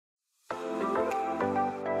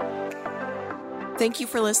Thank you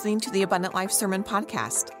for listening to the Abundant Life Sermon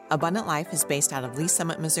Podcast. Abundant Life is based out of Lee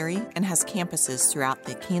Summit, Missouri, and has campuses throughout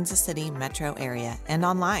the Kansas City metro area and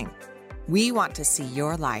online. We want to see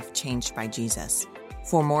your life changed by Jesus.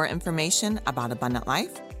 For more information about Abundant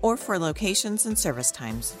Life or for locations and service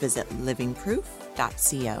times, visit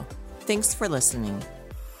livingproof.co. Thanks for listening.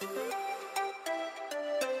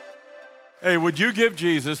 Hey, would you give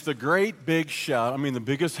Jesus the great big shout? I mean, the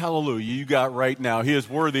biggest hallelujah you got right now. He is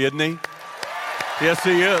worthy, isn't he? Yes,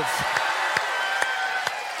 he is.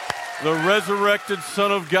 The resurrected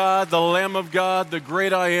Son of God, the Lamb of God, the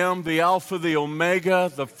great I am, the Alpha, the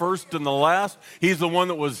Omega, the first and the last. He's the one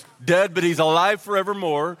that was dead, but he's alive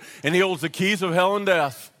forevermore, and he holds the keys of hell and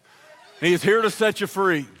death. And he's here to set you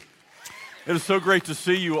free. It is so great to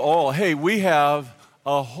see you all. Hey, we have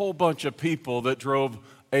a whole bunch of people that drove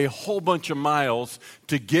a whole bunch of miles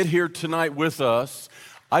to get here tonight with us.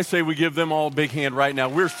 I say we give them all a big hand right now.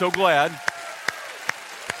 We're so glad.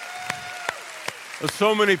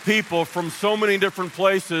 So many people from so many different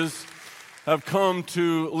places have come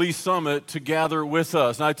to Lee Summit to gather with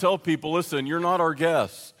us. And I tell people, listen, you're not our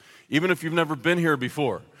guests, even if you've never been here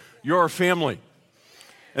before. You're our family.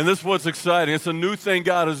 And this is what's exciting. It's a new thing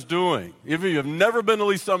God is doing. If you have never been to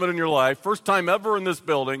Lee Summit in your life, first time ever in this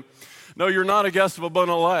building, no, you're not a guest of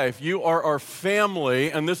Abundant Life. You are our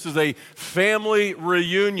family, and this is a family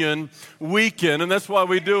reunion weekend, and that's why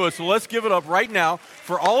we do it. So let's give it up right now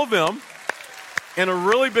for all of them. In a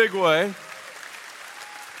really big way,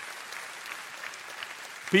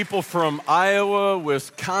 people from Iowa,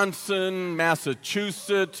 Wisconsin,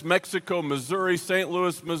 Massachusetts, Mexico, Missouri, St.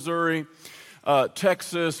 Louis, Missouri,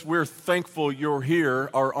 Texas, we're thankful you're here,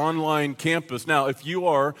 our online campus. Now, if you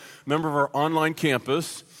are a member of our online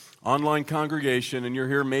campus, online congregation, and you're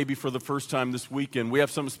here maybe for the first time this weekend, we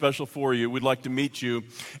have something special for you. We'd like to meet you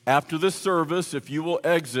after this service. If you will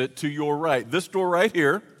exit to your right, this door right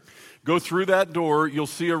here, go through that door. You'll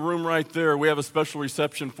see a room right there. We have a special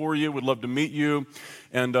reception for you. We'd love to meet you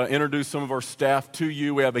and introduce some of our staff to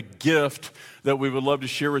you. We have a gift that we would love to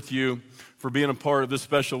share with you for being a part of this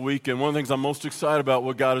special weekend. One of the things I'm most excited about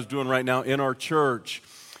what God is doing right now in our church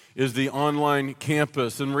is the online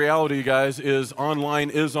campus. In reality, guys, is online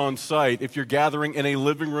is on site. If you're gathering in a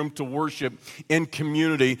living room to worship in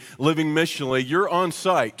community, living missionally, you're on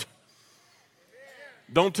site.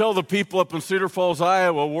 Don't tell the people up in Cedar Falls,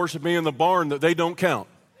 Iowa, worshiping in the barn that they don't count.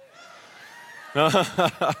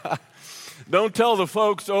 Don't tell the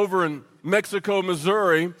folks over in Mexico,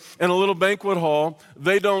 Missouri, in a little banquet hall,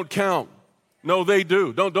 they don't count. No, they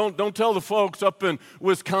do. Don't tell the folks up in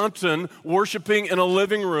Wisconsin worshiping in a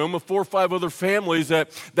living room of 4 or 5 other families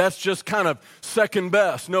that's just kind of second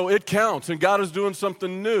best. No, it counts, and God is doing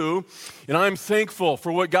something new, and I'm thankful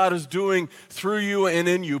for what God is doing through you and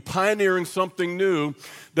in you, pioneering something new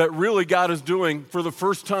that really God is doing for the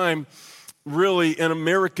first time really in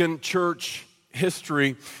American church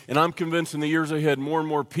history, and I'm convinced in the years ahead more and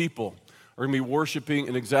more people are going to be worshiping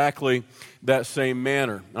in exactly that same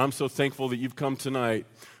manner. I'm so thankful that you've come tonight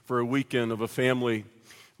for a weekend of a family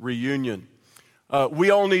reunion. We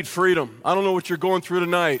all need freedom. I don't know what you're going through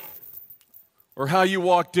tonight or how you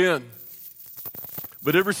walked in,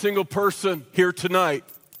 but every single person here tonight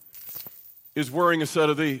is wearing a set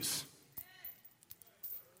of these.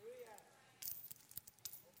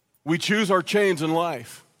 We choose our chains in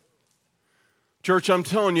life. Church, I'm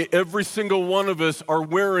telling you, every single one of us are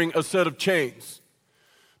wearing a set of chains.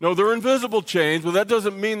 No, they're invisible chains, but that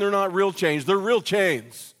doesn't mean they're not real chains. They're real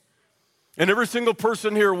chains. And every single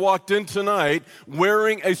person here walked in tonight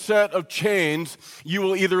wearing a set of chains. You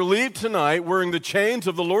will either leave tonight wearing the chains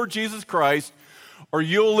of the Lord Jesus Christ, or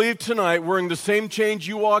you'll leave tonight wearing the same chains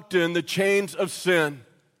you walked in, the chains of sin.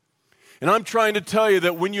 And I'm trying to tell you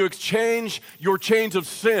that when you exchange your chains of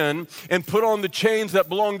sin and put on the chains that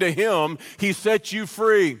belong to Him, He sets you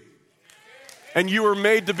free. And you are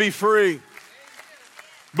made to be free.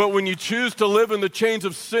 But when you choose to live in the chains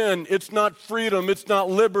of sin, it's not freedom, it's not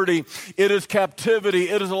liberty, it is captivity,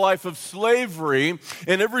 it is a life of slavery.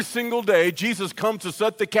 And every single day, Jesus comes to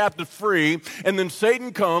set the captive free, and then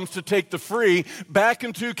Satan comes to take the free back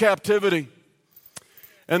into captivity.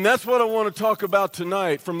 And that's what I want to talk about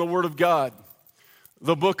tonight from the Word of God.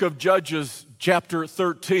 The book of Judges, chapter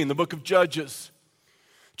 13. The book of Judges,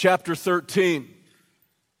 chapter 13.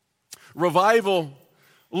 Revival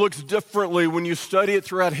looks differently when you study it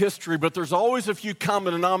throughout history, but there's always a few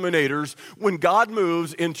common denominators when God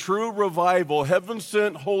moves in true revival,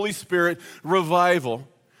 heaven-sent Holy Spirit revival.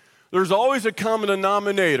 There's always a common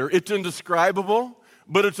denominator. It's indescribable,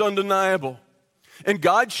 but it's undeniable. And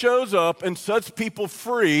God shows up and sets people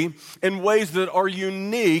free in ways that are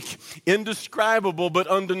unique, indescribable, but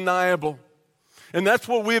undeniable. And that's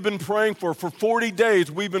what we've been praying for. For 40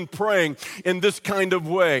 days, we've been praying in this kind of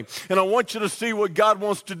way. And I want you to see what God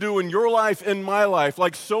wants to do in your life and my life.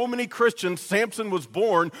 Like so many Christians, Samson was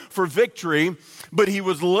born for victory, but he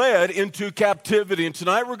was led into captivity. And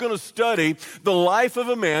tonight we're going to study the life of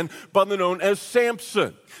a man by the known as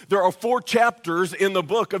Samson. There are 4 chapters in the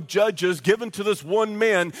book of Judges given to this one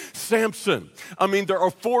man, Samson. There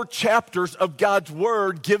are 4 chapters of God's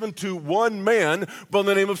word given to one man by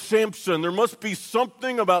the name of Samson. There must be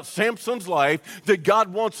something about Samson's life that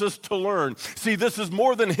God wants us to learn. See, this is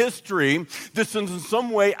more than history. This is in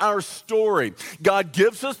some way our story. God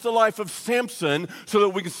gives us the life of Samson so that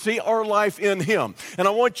we can see our life in him. And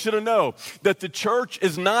I want you to know that the church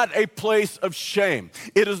is not a place of shame.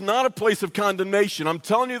 It is not a place of condemnation. I'm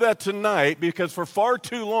telling you that tonight because for far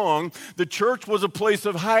too long, the church was a place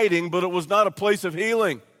of hiding, but it was not a place of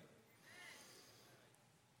healing.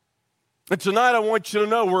 And tonight I want you to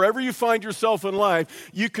know, wherever you find yourself in life,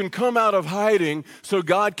 you can come out of hiding so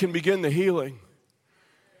God can begin the healing.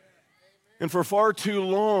 And for far too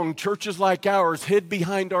long, churches like ours hid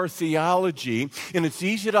behind our theology, and it's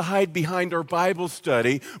easy to hide behind our Bible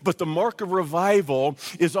study, but the mark of revival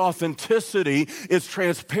is authenticity, is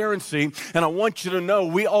transparency, and I want you to know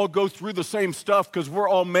we all go through the same stuff because we're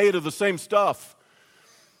all made of the same stuff.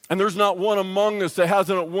 And there's not one among us that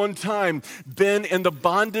hasn't at one time been in the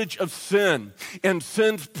bondage of sin and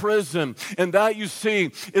sin's prison. And that, you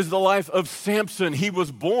see, is the life of Samson. He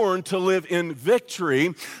was born to live in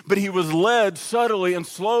victory, but he was led subtly and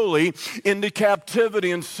slowly into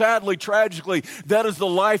captivity. And sadly, tragically, that is the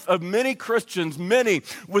life of many Christians, many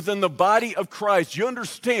within the body of Christ. You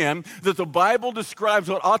understand that the Bible describes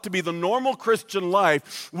what ought to be the normal Christian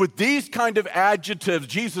life with these kind of adjectives.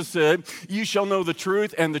 Jesus said, "You shall know the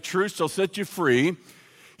truth, and the truth shall set you free."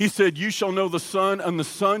 He said, "You shall know the Son, and the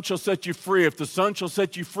Son shall set you free. If the Son shall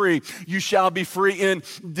set you free, you shall be free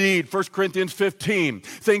indeed." 1 Corinthians 15,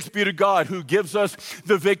 thanks be to God who gives us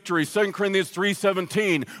the victory. 2 Corinthians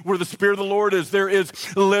 3:17, where the Spirit of the Lord is, there is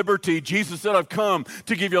liberty. Jesus said, "I've come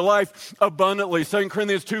to give you life abundantly." 2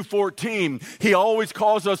 Corinthians 2:14, he always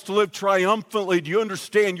calls us to live triumphantly. Do you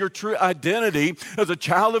understand your true identity as a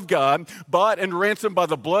child of God, bought and ransomed by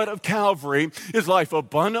the blood of Calvary, is life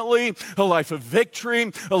abundantly, a life of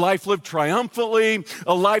victory, a life lived triumphantly,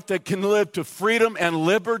 a life that can live to freedom and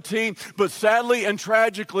liberty. But sadly and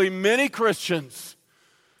tragically, many Christians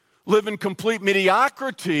live in complete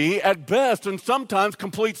mediocrity at best, and sometimes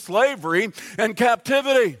complete slavery and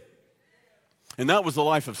captivity. And that was the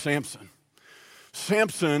life of Samson.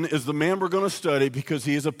 Samson is the man we're going to study because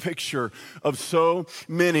he is a picture of so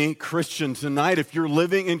many Christians. Tonight, if you're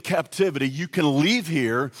living in captivity, you can leave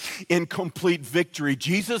here in complete victory.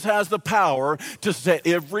 Jesus has the power to set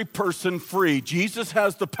every person free. Jesus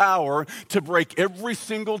has the power to break every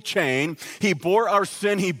single chain. He bore our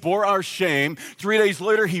sin. He bore our shame. 3 days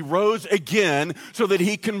later, he rose again so that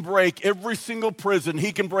he can break every single prison.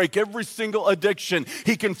 He can break every single addiction.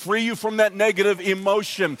 He can free you from that negative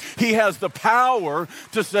emotion. He has the power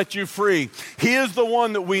to set you free. He is the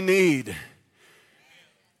one that we need.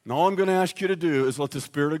 And all I'm going to ask you to do is let the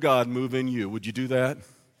Spirit of God move in you. Would you do that?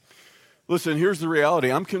 Listen, here's the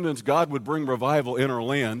reality. I'm convinced God would bring revival in our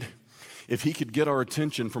land if he could get our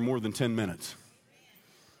attention for more than 10 minutes.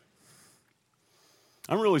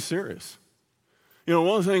 I'm really serious. One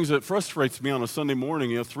of the things that frustrates me on a Sunday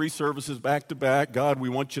morning, 3 services back to back, God, we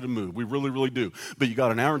want you to move. We really, really do. But you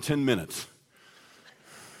got an hour and 10 minutes.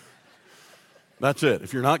 That's it.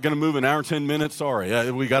 If you're not going to move an hour and 10 minutes,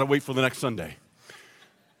 sorry. We got to wait for the next Sunday.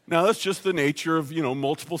 Now, that's just the nature of,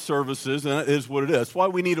 multiple services, and it is what it is. That's why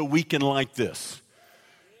we need a weekend like this.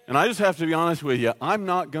 And I just have to be honest with you, I'm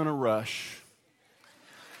not going to rush.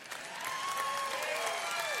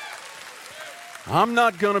 I'm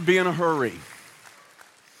not going to be in a hurry.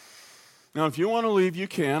 Now, if you want to leave, you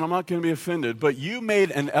can. I'm not going to be offended. But you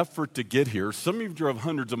made an effort to get here. Some of you drove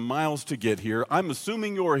hundreds of miles to get here. I'm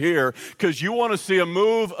assuming you're here because you want to see a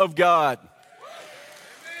move of God.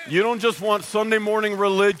 You don't just want Sunday morning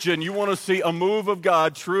religion. You want to see a move of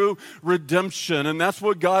God, true redemption. And that's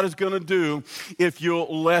what God is going to do if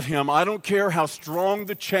you'll let him. I don't care how strong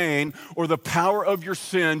the chain or the power of your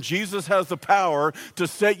sin. Jesus has the power to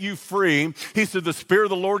set you free. He said, "The Spirit of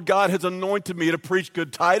the Lord God has anointed me to preach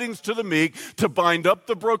good tidings to the meek, to bind up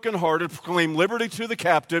the brokenhearted, proclaim liberty to the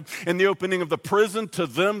captive, and the opening of the prison to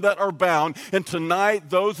them that are bound." And tonight,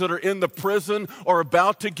 those that are in the prison are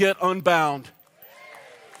about to get unbound.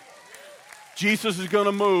 Jesus is going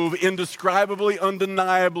to move indescribably,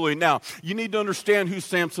 undeniably. Now, you need to understand who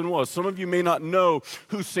Samson was. Some of you may not know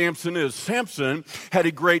who Samson is. Samson had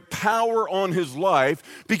a great power on his life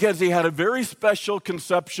because he had a very special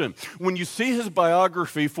conception. When you see his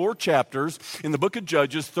biography, 4 chapters in the book of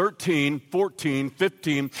Judges, 13, 14,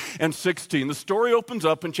 15, and 16, the story opens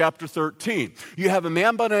up in chapter 13. You have a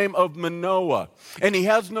man by the name of Manoah, and he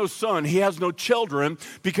has no son, he has no children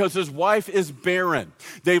because his wife is barren.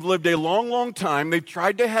 They've lived a long, long time. They've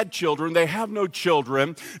tried to have children. They have no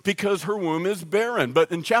children because her womb is barren.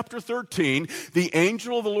 But in chapter 13, the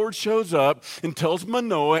angel of the Lord shows up and tells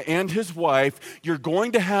Manoah and his wife, you're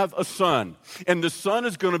going to have a son, and the son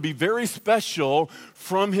is going to be very special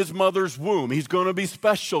from his mother's womb. He's going to be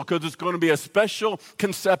special because it's going to be a special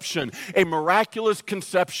conception, a miraculous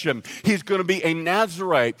conception. He's going to be a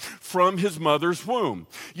Nazarite from his mother's womb.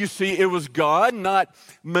 You see, it was God, not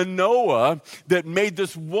Manoah, that made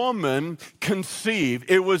this woman conceive.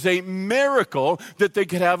 It was a miracle that they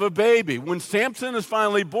could have a baby. When Samson is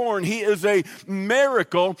finally born, he is a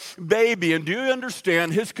miracle baby. And do you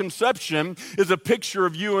understand? His conception is a picture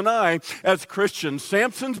of you and I as Christians.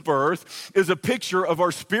 Samson's birth is a picture of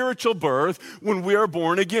our spiritual birth when we are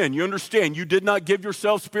born again. You understand? You did not give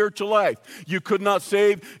yourself spiritual life. You could not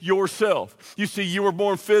save yourself. You see, you were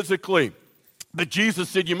born physically. But Jesus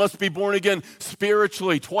said you must be born again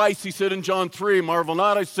spiritually. Twice he said in John 3, marvel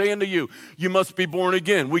not, I say unto you, you must be born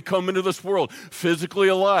again. We come into this world physically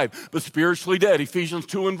alive, but spiritually dead. Ephesians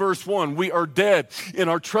 2 and verse 1, we are dead in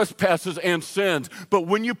our trespasses and sins. But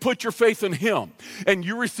when you put your faith in him and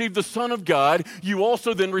you receive the Son of God, you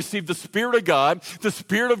also then receive the Spirit of God. The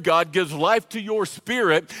Spirit of God gives life to your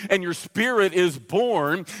spirit, and your spirit is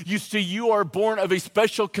born. You see, you are born of a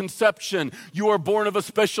special conception. You are born of a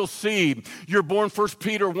special seed. You're born, 1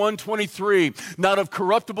 Peter 1:23, not of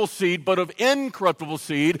corruptible seed, but of incorruptible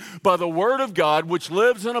seed, by the word of God, which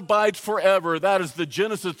lives and abides forever. That is the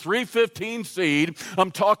Genesis 3:15 seed.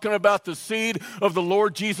 I'm talking about the seed of the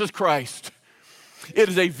Lord Jesus Christ. It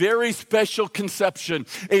is a very special conception,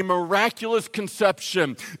 a miraculous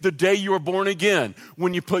conception, the day you are born again,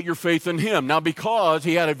 when you put your faith in him. Now, because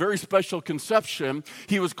he had a very special conception,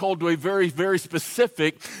 he was called to a very, very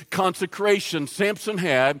specific consecration. Samson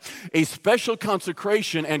had a special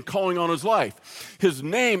consecration and calling on his life. His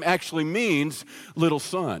name actually means little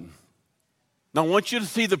son. Now, I want you to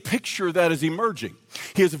see the picture that is emerging.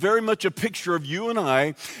 He is very much a picture of you and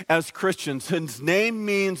I as Christians. His name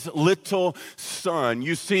means little son.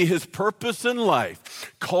 You see, his purpose in life,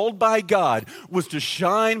 called by God, was to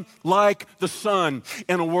shine like the sun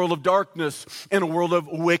in a world of darkness, in a world of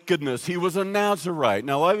wickedness. He was a Nazarite.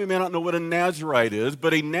 Now, a lot of you may not know what a Nazarite is,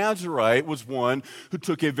 but a Nazarite was one who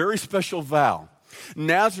took a very special vow.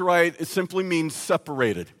 Nazarite simply means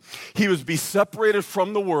separated. He was to be separated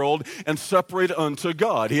from the world and separated unto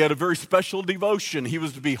God. He had a very special devotion. He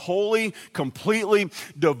was to be wholly, completely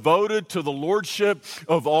devoted to the lordship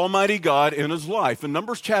of Almighty God in his life. And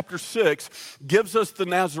Numbers chapter 6 gives us the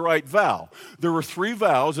Nazarite vow. There were 3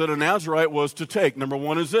 vows that a Nazarite was to take. Number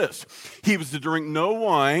 1 is this. He was to drink no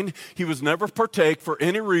wine. He was never partake for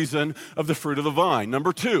any reason of the fruit of the vine.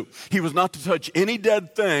 Number 2, he was not to touch any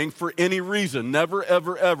dead thing for any reason. Never,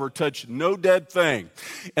 ever, ever touch no dead thing.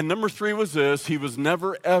 And number 3 was this, he was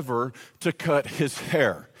never, ever to cut his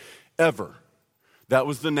hair, ever. That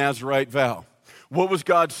was the Nazarite vow. What was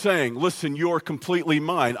God saying? Listen, you are completely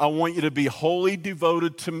mine. I want you to be wholly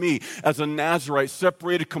devoted to me as a Nazarite,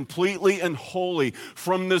 separated completely and wholly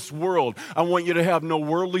from this world. I want you to have no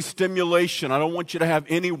worldly stimulation. I don't want you to have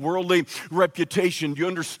any worldly reputation. Do you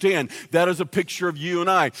understand? That is a picture of you and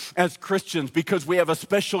I as Christians because we have a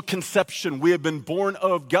special conception. We have been born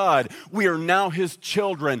of God. We are now his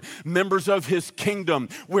children, members of his kingdom.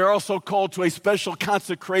 We're also called to a special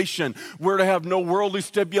consecration. We're to have no worldly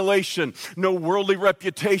stimulation, no worldly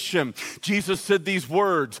reputation. Jesus said these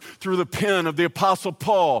words through the pen of the Apostle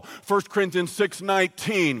Paul, 1 Corinthians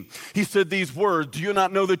 6:19. He said these words, do you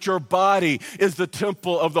not know that your body is the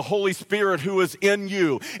temple of the Holy Spirit who is in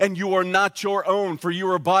you, and you are not your own, for you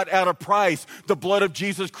are bought at a price, the blood of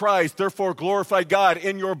Jesus Christ. Therefore glorify God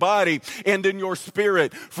in your body and in your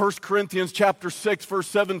spirit. 1 Corinthians chapter 6, verse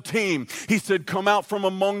 17. He said, come out from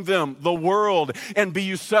among them, the world, and be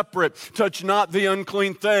you separate. Touch not the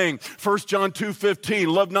unclean thing. 1 John 2:15,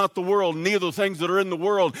 love not the world, neither the things that are in the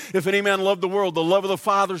world. If any man love the world, the love of the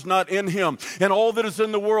Father is not in him. And all that is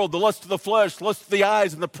in the world, the lust of the flesh, lust of the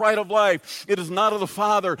eyes, and the pride of life, it is not of the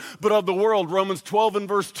Father, but of the world. Romans 12 and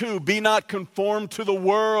verse 2, be not conformed to the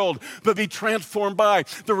world, but be transformed by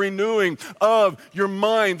the renewing of your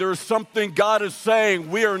mind. There is something God is saying.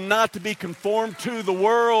 We are not to be conformed to the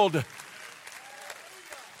world.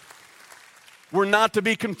 We're not to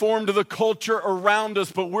be conformed to the culture around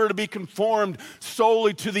us, but we're to be conformed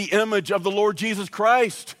solely to the image of the Lord Jesus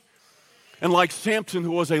Christ. And like Samson,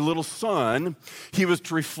 who was a little son, he was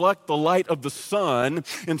to reflect the light of the sun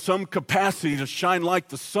in some capacity, to shine like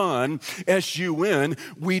the sun, S-U-N.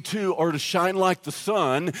 We too are to shine like the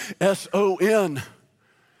sun, S-O-N.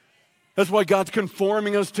 That's why God's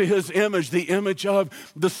conforming us to his image, the image of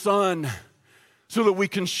the sun, so that we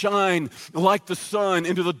can shine like the sun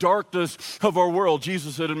into the darkness of our world.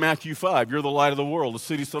 Jesus said in Matthew 5, you're the light of the world. The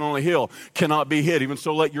city set on a hill cannot be hid. Even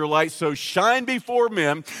so, let your light so shine before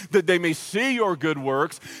men that they may see your good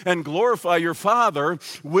works and glorify your Father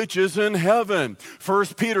which is in heaven. 1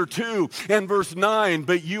 Peter 2 and verse 9,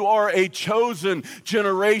 but you are a chosen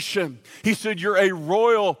generation. He said you're a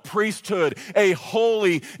royal priesthood, a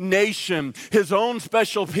holy nation, his own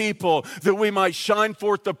special people, that we might shine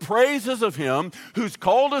forth the praises of him who's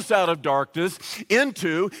called us out of darkness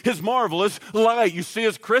into his marvelous light. You see,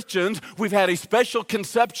 as Christians, we've had a special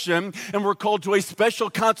conception and we're called to a special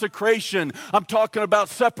consecration. I'm talking about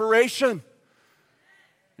separation.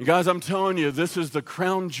 And guys, I'm telling you, this is the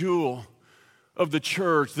crown jewel of the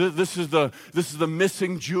church. This is the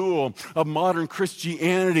missing jewel of modern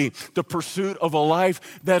Christianity, the pursuit of a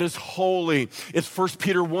life that is holy. It's 1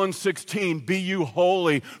 Peter 1:16, be you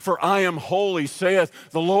holy, for I am holy, saith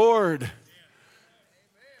the Lord.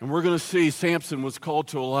 And we're going to see Samson was called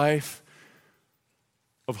to a life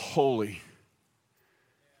of holy.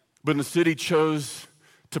 But instead he chose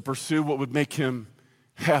to pursue what would make him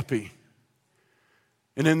happy.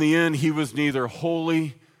 And in the end, he was neither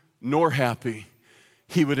holy nor happy.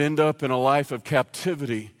 He would end up in a life of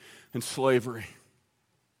captivity and slavery.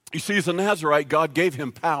 You see, as a Nazarite, God gave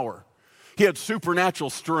him power. He had supernatural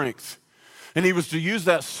strength. And he was to use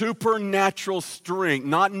that supernatural strength,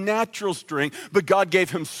 not natural strength, but God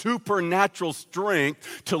gave him supernatural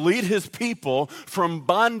strength to lead his people from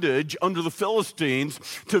bondage under the Philistines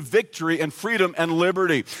to victory and freedom and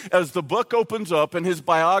liberty. As the book opens up in his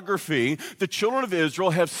biography, the children of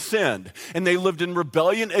Israel have sinned and they lived in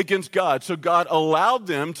rebellion against God. So God allowed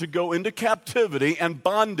them to go into captivity and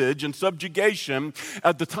bondage and subjugation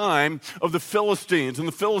at the time of the Philistines. And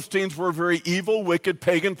the Philistines were a very evil, wicked,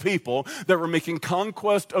 pagan people that were making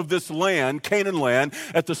conquest of this land, Canaan land,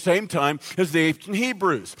 at the same time as the ancient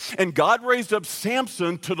Hebrews. And God raised up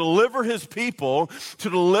Samson to deliver his people, to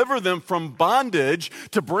deliver them from bondage,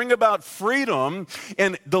 to bring about freedom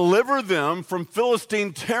and deliver them from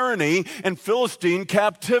Philistine tyranny and Philistine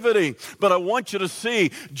captivity. But I want you to see,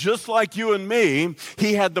 just like you and me,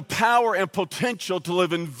 he had the power and potential to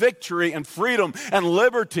live in victory and freedom and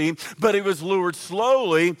liberty, but he was lured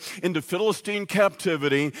slowly into Philistine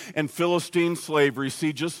captivity and Philistine slavery.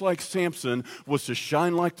 See, just like Samson was to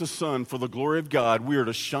shine like the sun for the glory of God, we are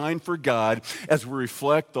to shine for God as we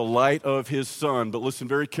reflect the light of his Son. But listen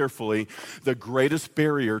very carefully, the greatest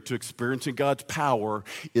barrier to experiencing God's power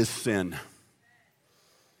is sin.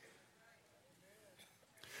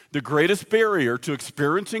 The greatest barrier to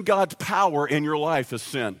experiencing God's power in your life is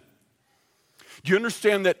sin. Do you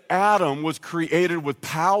understand that Adam was created with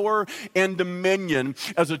power and dominion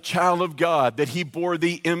as a child of God, that he bore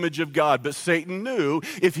the image of God? But Satan knew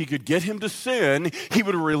if he could get him to sin, he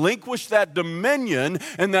would relinquish that dominion,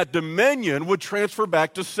 and that dominion would transfer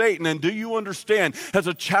back to Satan. And do you understand, as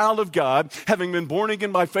a child of God, having been born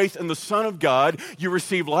again by faith in the Son of God, you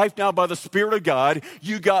receive life now by the Spirit of God.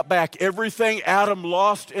 You got back everything Adam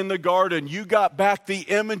lost in the garden. You got back the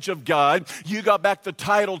image of God. You got back the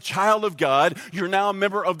title child of God. You're now a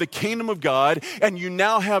member of the kingdom of God, and you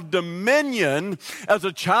now have dominion as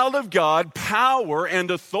a child of God, power and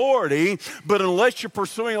authority. But unless you're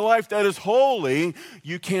pursuing a life that is holy,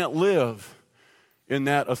 you can't live in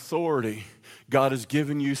that authority God has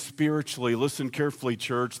given you spiritually. Listen carefully,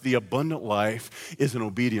 church. The abundant life is an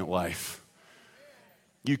obedient life.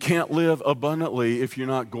 You can't live abundantly if you're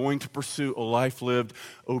not going to pursue a life lived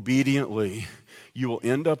obediently. You will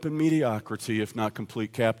end up in mediocrity, if not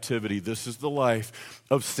complete captivity. This is the life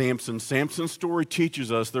of Samson. Samson's story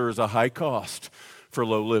teaches us there is a high cost for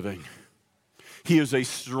low living. He is a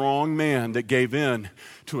strong man that gave in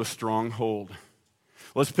to a stronghold.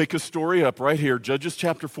 Let's pick his story up right here, Judges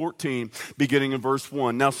chapter 14, beginning in verse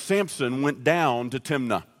 1. Now Samson went down to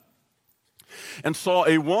Timnah and saw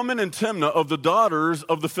a woman in Timnah of the daughters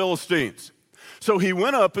of the Philistines. So he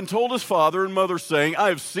went up and told his father and mother, saying, I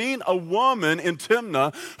have seen a woman in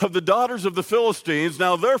Timnah of the daughters of the Philistines.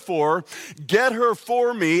 Now therefore, get her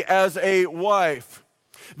for me as a wife.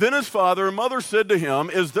 Then his father and mother said to him,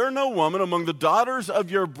 is there no woman among the daughters of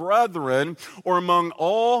your brethren or among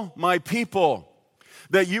all my people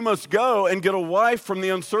that you must go and get a wife from the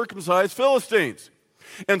uncircumcised Philistines?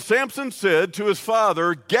 And Samson said to his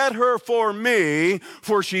father, "Get her for me,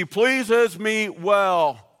 for she pleases me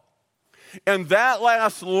well." And that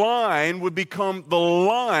last line would become the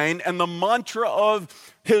line and the mantra of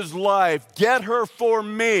his life. Get her for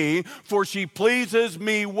me, for she pleases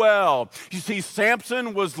me well. You see,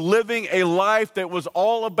 Samson was living a life that was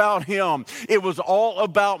all about him. It was all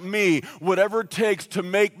about me, whatever it takes to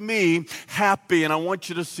make me happy. And I want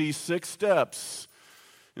you to see 6 steps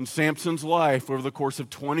in Samson's life over the course of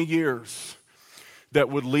 20 years that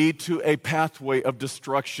would lead to a pathway of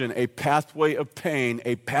destruction, a pathway of pain,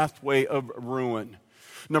 a pathway of ruin.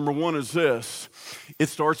 Number 1 is this. It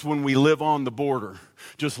starts when we live on the border,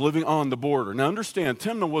 just living on the border. Now understand,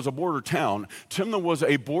 Timnah was a border town. Timnah was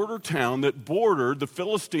a border town that bordered the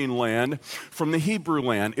Philistine land from the Hebrew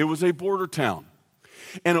land. It was a border town.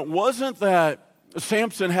 And it wasn't that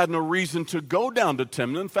Samson had no reason to go down to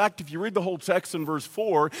Timnah. In fact, if you read the whole text in verse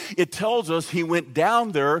 4, it tells us he went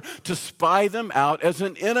down there to spy them out as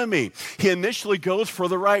an enemy. He initially goes for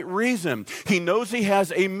the right reason. He knows he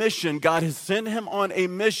has a mission. God has sent him on a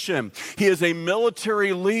mission. He is a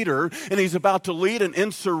military leader, and he's about to lead an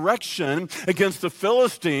insurrection against the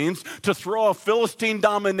Philistines to throw off Philistine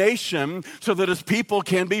domination so that his people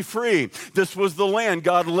can be free. This was the land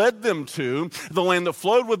God led them to, the land that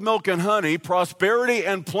flowed with milk and honey, prosperity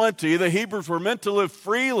and plenty. The Hebrews were meant to live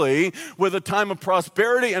freely with a time of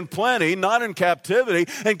prosperity and plenty, not in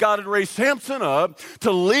captivity. And God had raised Samson up to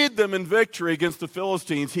lead them in victory against the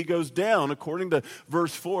Philistines. He goes down, according to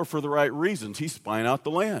verse 4, for the right reasons. He's spying out the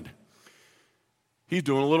land. He's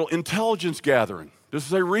doing a little intelligence gathering. This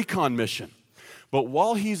is a recon mission. But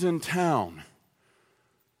while he's in town,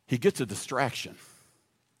 he gets a distraction.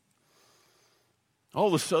 All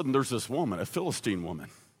of a sudden, there's this woman, a Philistine woman.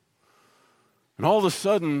 And all of a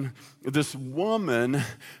sudden, this woman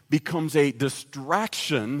becomes a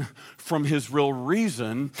distraction from his real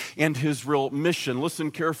reason and his real mission. Listen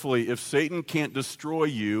carefully. If Satan can't destroy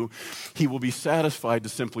you, he will be satisfied to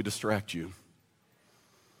simply distract you.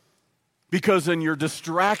 Because in your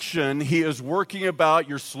distraction, he is working about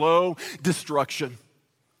your slow destruction.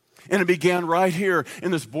 And it began right here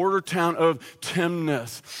in this border town of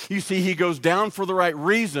Timnath. You see, he goes down for the right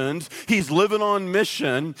reasons. He's living on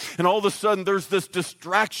mission. And all of a sudden, there's this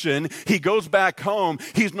distraction. He goes back home.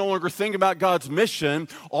 He's no longer thinking about God's mission.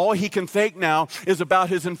 All he can think now is about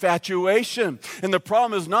his infatuation. And the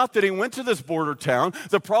problem is not that he went to this border town.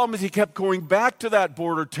 The problem is he kept going back to that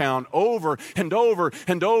border town over and over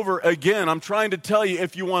and over again. I'm trying to tell you,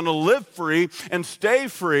 if you want to live free and stay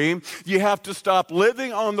free, you have to stop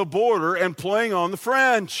living on the border and playing on the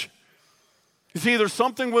fringe. You see, there's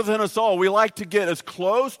something within us all. We like to get as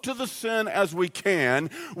close to the sin as we can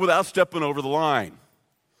without stepping over the line.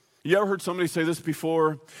 You ever heard somebody say this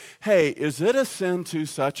before? Hey, is it a sin to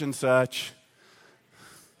such and such?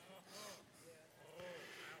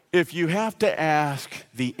 If you have to ask,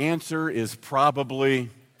 the answer is probably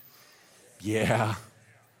yeah.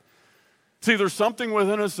 See, there's something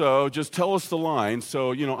within us, though. Just tell us the line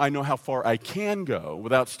so, I know how far I can go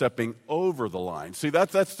without stepping over the line. See,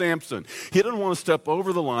 that's Samson. He doesn't want to step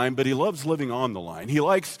over the line, but he loves living on the line. He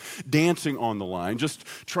likes dancing on the line. Just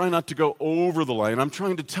try not to go over the line. I'm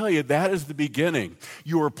trying to tell you, that is the beginning.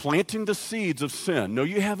 You are planting the seeds of sin. No,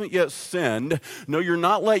 you haven't yet sinned. No, you're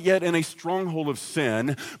not yet in a stronghold of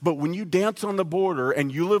sin. But when you dance on the border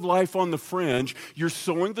and you live life on the fringe, you're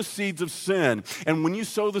sowing the seeds of sin. And when you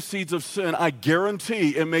sow the seeds of sin, I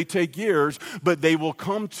guarantee it may take years, but they will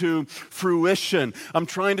come to fruition. I'm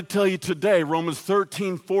trying to tell you today, Romans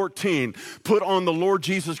 13:14, put on the Lord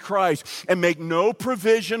Jesus Christ and make no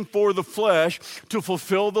provision for the flesh to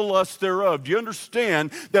fulfill the lust thereof. Do you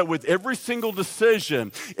understand that with every single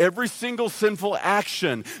decision, every single sinful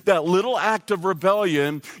action, that little act of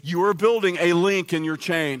rebellion, you are building a link in your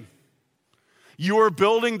chain? You are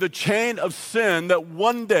building the chain of sin that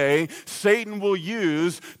one day Satan will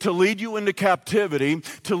use to lead you into captivity,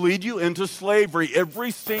 to lead you into slavery. Every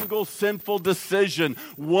single sinful decision,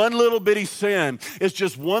 one little bitty sin, is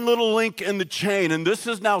just one little link in the chain. And this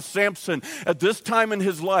is now Samson at this time in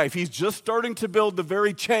his life. He's just starting to build the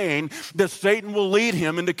very chain that Satan will lead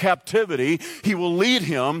him into captivity. He will lead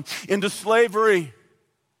him into slavery.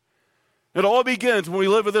 It all begins when we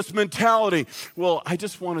live with this mentality, well, I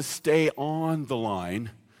just want to stay on the line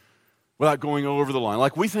without going over the line.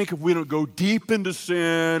 Like we think if we don't go deep into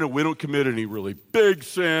sin and we don't commit any really big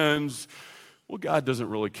sins, well, God doesn't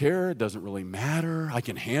really care. It doesn't really matter. I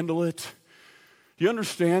can handle it. You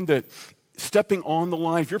understand that stepping on the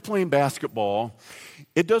line, if you're playing basketball,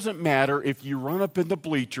 it doesn't matter if you run up in the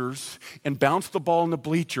bleachers and bounce the ball in the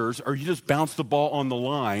bleachers or you just bounce the ball on the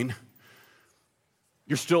line.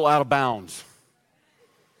 You're still out of bounds.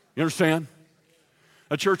 You understand?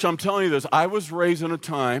 Now, church, I'm telling you this. I was raised in a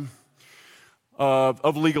time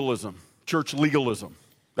of legalism, church legalism.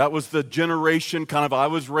 That was the generation I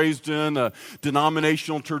was raised in, a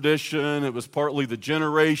denominational tradition. It was partly the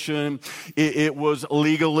generation. It was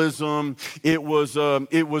legalism. It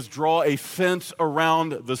was draw a fence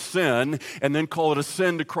around the sin and then call it a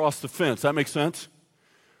sin to cross the fence. That makes sense?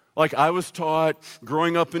 Like I was taught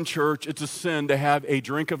growing up in church, it's a sin to have a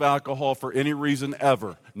drink of alcohol for any reason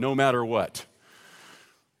ever, no matter what.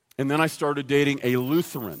 And then I started dating a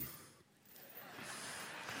Lutheran.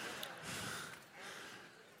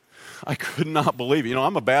 I could not believe it.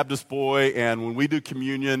 I'm a Baptist boy, and when we do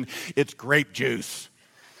communion, it's grape juice.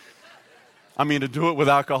 I mean, to do it with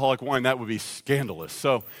alcoholic wine, that would be scandalous.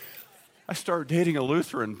 So I started dating a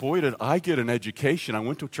Lutheran. Boy, did I get an education. I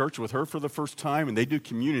went to church with her for the first time, and they do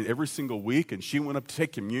communion every single week, and she went up to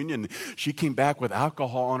take communion. She came back with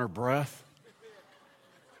alcohol on her breath.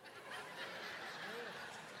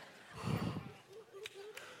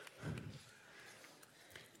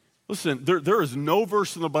 Listen, there is no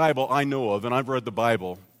verse in the Bible I know of, and I've read the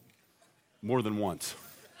Bible more than once.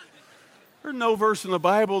 There's no verse in the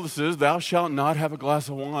Bible that says, thou shalt not have a glass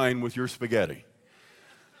of wine with your spaghetti.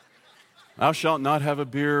 Thou shalt not have a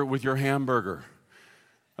beer with your hamburger.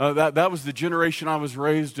 That was the generation I was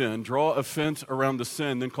raised in. Draw a fence around the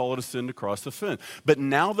sin, then call it a sin to cross the fence. But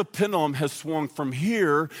now the pendulum has swung from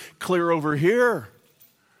here clear over here.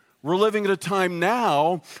 We're living at a time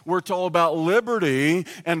now where it's all about liberty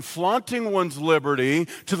and flaunting one's liberty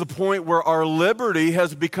to the point where our liberty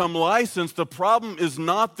has become licensed. The problem is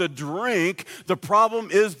not the drink. The problem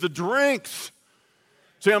is the drinks.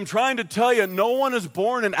 See, I'm trying to tell you, no one is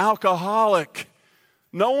born an alcoholic.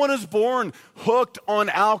 No one is born hooked on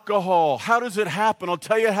alcohol. How does it happen? I'll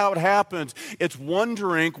tell you how it happens. It's one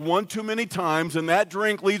drink, one too many times, and that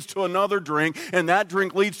drink leads to another drink, and that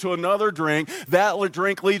drink leads to another drink. That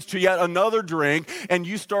drink leads to yet another drink, and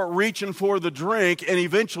you start reaching for the drink, and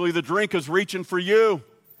eventually the drink is reaching for you.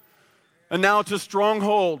 And now it's a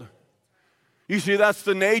stronghold. You see, that's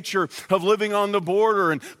the nature of living on the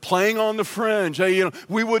border and playing on the fringe. Hey,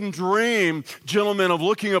 we wouldn't dream, gentlemen, of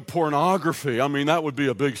looking at pornography. I mean, that would be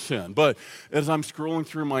a big sin. But as I'm scrolling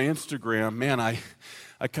through my Instagram, man, I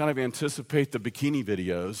kind of anticipate the bikini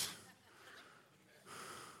videos.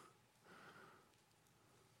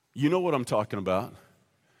 You know what I'm talking about.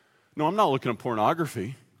 No, I'm not looking at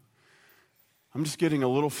pornography. I'm just getting a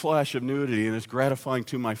little flash of nudity, and it's gratifying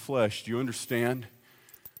to my flesh. Do you understand?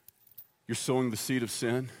 You're sowing the seed of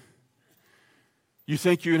sin. You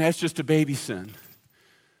think that's just a baby sin.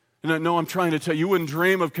 No, I'm trying to tell you, you wouldn't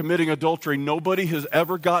dream of committing adultery. Nobody has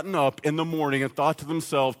ever gotten up in the morning and thought to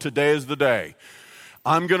themselves, today is the day.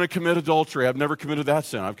 I'm going to commit adultery. I've never committed that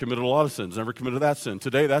sin. I've committed a lot of sins, never committed that sin.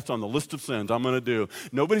 Today, that's on the list of sins I'm going to do.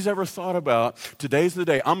 Nobody's ever thought about, today's the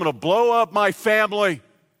day. I'm going to blow up my family.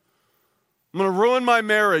 I'm going to ruin my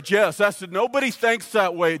marriage. Yes, nobody thinks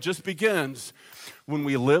that way. It just begins. When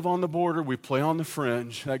we live on the border, we play on the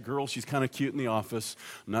fringe. That girl, she's kind of cute in the office.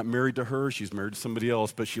 I'm not married to her. She's married to somebody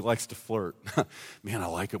else, but she likes to flirt. Man, I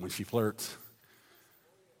like it when she flirts.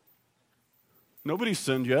 Nobody's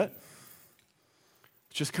sinned yet.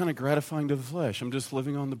 It's just kind of gratifying to the flesh. I'm just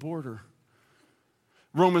living on the border.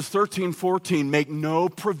 Romans 13:14, make no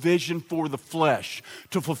provision for the flesh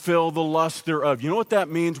to fulfill the lust thereof. You know what that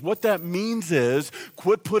means? What that means is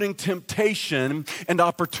quit putting temptation and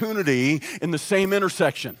opportunity in the same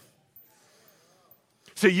intersection.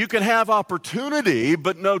 So you can have opportunity,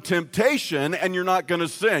 but no temptation, and you're not going to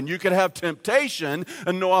sin. You can have temptation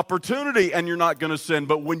and no opportunity, and you're not going to sin.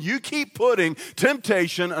 But when you keep putting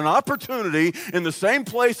temptation and opportunity in the same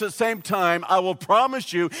place at the same time, I will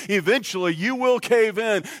promise you, eventually you will cave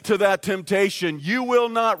in to that temptation. You will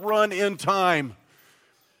not run in time.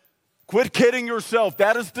 Quit kidding yourself.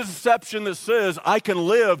 That is the deception that says I can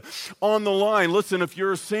live on the line. Listen, if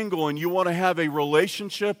you're single and you want to have a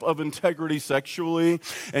relationship of integrity sexually,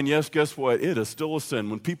 and yes, guess what? It is still a sin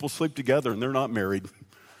when people sleep together and they're not married.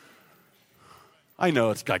 I know,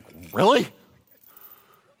 it's like, really?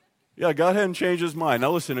 Yeah, God hadn't changed his mind.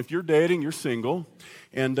 Now listen, if you're dating, you're single,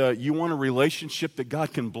 and you want a relationship that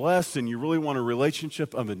God can bless, and you really want a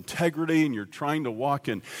relationship of integrity, and you're trying to walk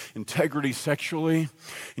in integrity sexually,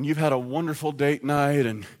 and you've had a wonderful date night,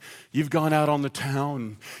 and you've gone out on the town,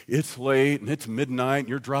 and it's late, and it's midnight, and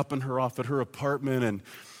you're dropping her off at her apartment, and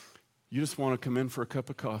you just want to come in for a cup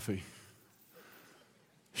of coffee.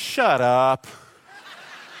 Shut up.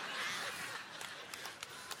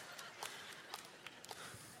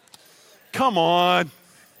 Come on.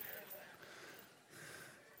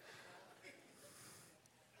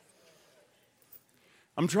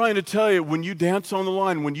 I'm trying to tell you, when you dance on the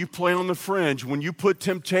line, when you play on the fringe, when you put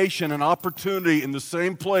temptation and opportunity in the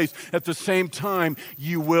same place at the same time,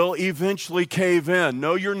 you will eventually cave in.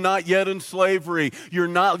 No, you're not yet in slavery. You're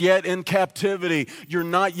not yet in captivity. You're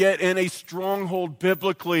not yet in a stronghold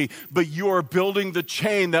biblically, but you are building the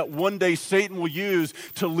chain that one day Satan will use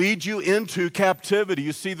to lead you into captivity.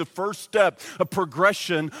 You see, the first step, a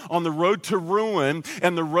progression on the road to ruin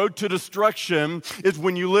and the road to destruction, is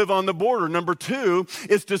when you live on the border. Number two,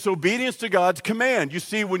 it's disobedience to God's command. You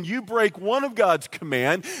see, when you break one of God's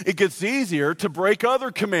command, it gets easier to break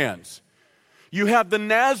other commands. You have the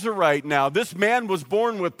Nazirite now. This man was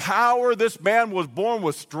born with power. This man was born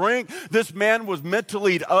with strength. This man was meant to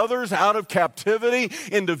lead others out of captivity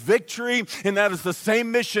into victory. And that is the same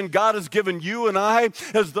mission God has given you and I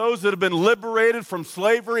as those that have been liberated from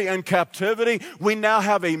slavery and captivity. We now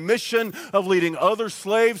have a mission of leading other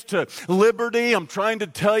slaves to liberty. I'm trying to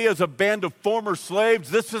tell you, as a band of former slaves,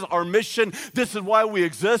 this is our mission. This is why we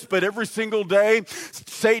exist. But every single day,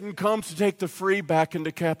 Satan comes to take the free back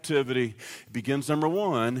into captivity. Begins, number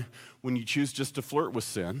one, when you choose just to flirt with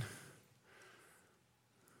sin.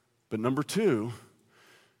 But number two,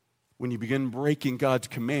 when you begin breaking God's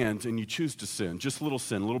commands and you choose to sin, just little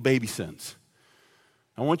sin, little baby sins.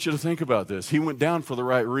 I want you to think about this. He went down for the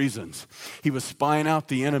right reasons. He was spying out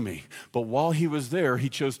the enemy. But while he was there, he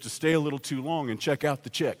chose to stay a little too long and check out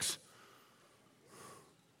the chicks.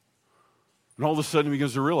 And all of a sudden he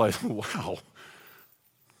begins to realize, wow,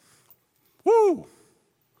 woo!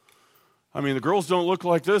 I mean, the girls don't look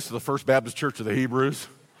like this, the First Baptist Church of the Hebrews.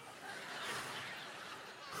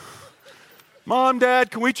 Mom, Dad,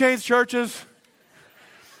 can we change churches?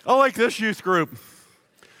 I like this youth group.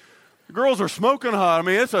 The girls are smoking hot. I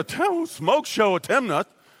mean, it's a smoke show at Timnath.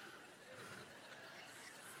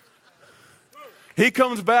 He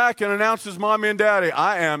comes back and announces, Mommy and Daddy,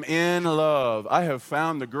 I am in love. I have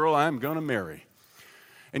found the girl I'm going to marry.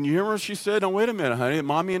 And you hear what she said? No, wait a minute, honey.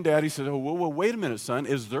 Mommy and Daddy said, oh, well, wait a minute, son.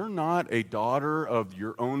 Is there not a daughter of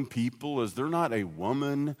your own people? Is there not a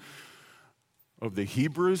woman of the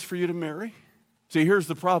Hebrews for you to marry? See, here's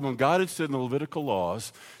the problem. God had said in the Levitical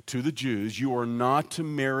laws to the Jews, you are not to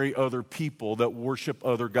marry other people that worship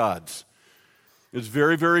other gods. It's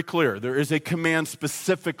very, very clear. There is a command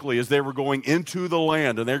specifically as they were going into the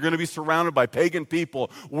land, and they're going to be surrounded by pagan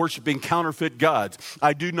people worshiping counterfeit gods.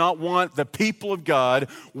 I do not want the people of God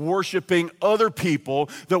worshiping other people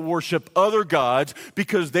that worship other gods,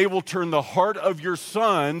 because they will turn the heart of your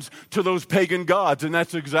sons to those pagan gods. And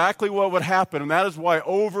that's exactly what would happen. And that is why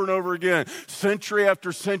over and over again, century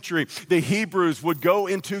after century, the Hebrews would go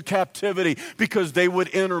into captivity, because they would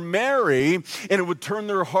intermarry, and it would turn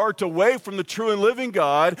their heart away from the true and living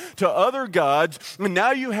God to other gods. And now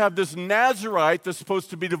you have this Nazirite that's supposed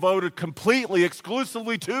to be devoted completely,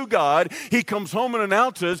 exclusively to God. He comes home and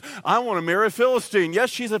announces, I want to marry a Philistine. Yes,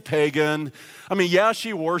 she's a pagan. I mean, yeah,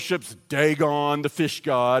 she worships Dagon, the fish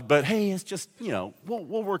god, but hey, it's just,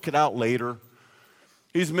 we'll work it out later.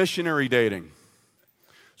 He's missionary dating.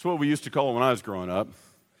 That's what we used to call it when I was growing up.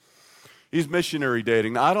 He's missionary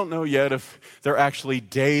dating. Now, I don't know yet if they're actually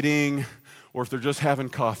dating or if they're just having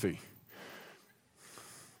coffee.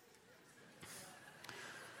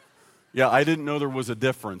 Yeah, I didn't know there was a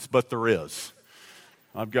difference, but there is.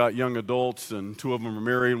 I've got young adults, and two of them are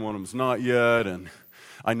married, and one of them's not yet, and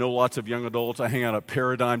I know lots of young adults. I hang out at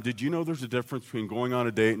Paradigm. Did you know there's a difference between going on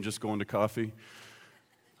a date and just going to coffee?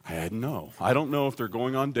 I didn't know. I don't know if they're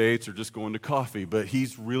going on dates or just going to coffee, but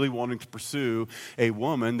he's really wanting to pursue a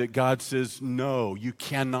woman that God says, no, you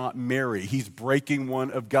cannot marry. He's breaking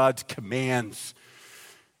one of God's commands.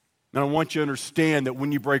 Now, I want you to understand that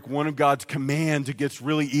when you break one of God's commands, it gets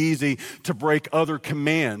really easy to break other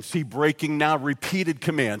commands. See, breaking now repeated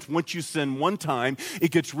commands. Once you sin one time,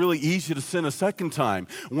 it gets really easy to sin a second time.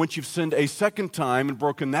 Once you've sinned a second time and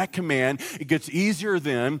broken that command, it gets easier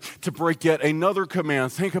then to break yet another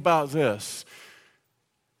command. Think about this.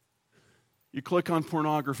 You click on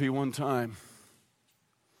pornography one time.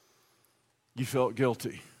 You felt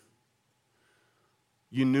guilty.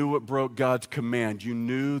 You knew it broke God's command. You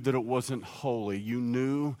knew that it wasn't holy. You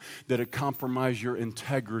knew that it compromised your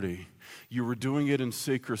integrity. You were doing it in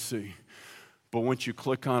secrecy. But once you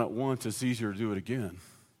click on it once, it's easier to do it again.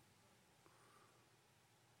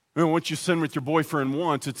 And once you sin with your boyfriend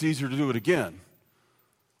once, it's easier to do it again.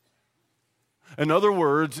 In other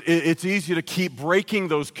words, it's easy to keep breaking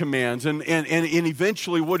those commands. And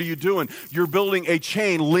eventually, what are you doing? You're building a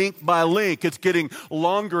chain link by link. It's getting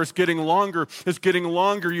longer. It's getting longer. It's getting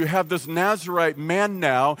longer. You have this Nazarite man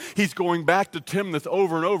now. He's going back to Timnath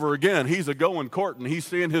over and over again. He's a-going courting. He's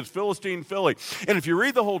seeing his Philistine filly. And if you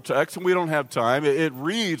read the whole text, and we don't have time, it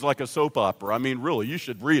reads like a soap opera. I mean, really, you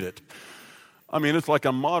should read it. I mean, it's like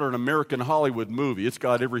a modern American Hollywood movie. It's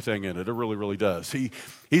got everything in it. It really, really does.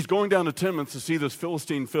 He's going down to Timnath to see this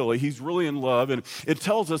Philistine filly. He's really in love. And it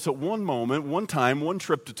tells us at one moment, one time, one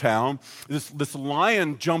trip to town, this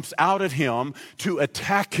lion jumps out at him to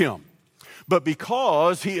attack him. But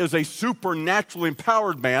because he is a supernaturally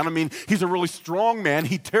empowered man, I mean, he's a really strong man,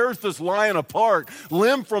 he tears this lion apart,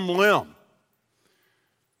 limb from limb.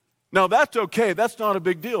 Now, that's okay. That's not a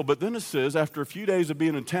big deal. But then it says, after a few days of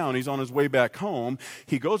being in town, he's on his way back home.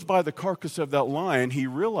 He goes by the carcass of that lion. He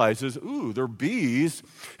realizes, their bees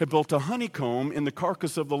have built a honeycomb in the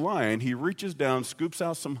carcass of the lion. He reaches down, scoops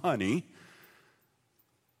out some honey.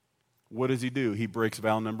 What does he do? He breaks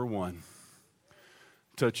vow number 1.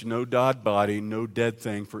 Touch no dead body, no dead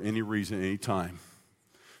thing for any reason, any time.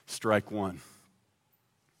 Strike 1.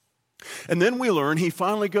 And then we learn he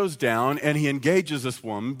finally goes down and he engages this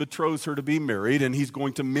woman, betroths her to be married, and he's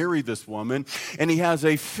going to marry this woman. And he has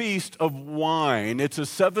a feast of wine. It's a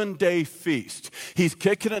 7-day feast. He's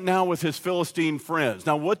kicking it now with his Philistine friends.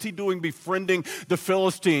 Now, what's he doing befriending the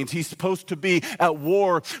Philistines? He's supposed to be at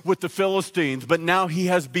war with the Philistines, but now he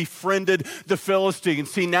has befriended the Philistines.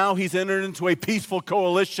 See, now he's entered into a peaceful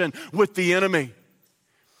coalition with the enemy.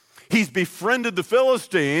 He's befriended the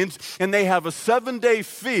Philistines, and they have a 7-day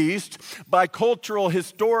feast by cultural,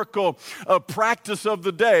 historical practice of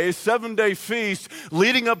the day, 7-day feast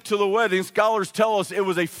leading up to the wedding. Scholars tell us it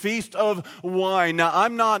was a feast of wine. Now,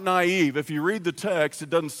 I'm not naive. If you read the text, it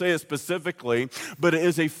doesn't say it specifically, but it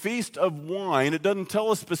is a feast of wine. It doesn't tell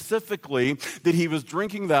us specifically that he was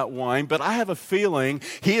drinking that wine, but I have a feeling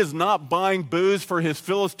he is not buying booze for his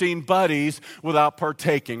Philistine buddies without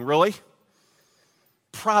partaking. Really?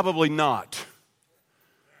 Probably not.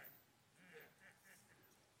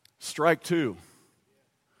 Strike 2.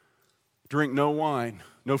 Drink no wine,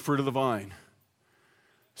 no fruit of the vine.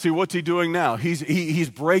 See, what's he doing now? He's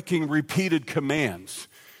breaking repeated commands.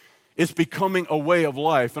 It's becoming a way of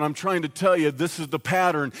life. And I'm trying to tell you, this is the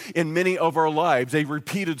pattern in many of our lives. A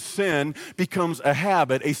repeated sin becomes a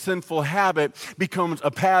habit. A sinful habit becomes a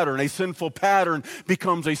pattern. A sinful pattern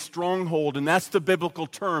becomes a stronghold. And that's the biblical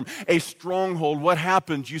term, a stronghold. What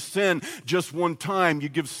happens? You sin just one time. You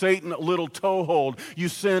give Satan a little toehold. You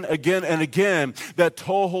sin again and again. That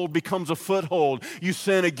toehold becomes a foothold. You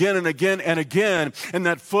sin again and again and again. And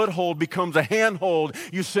that foothold becomes a handhold.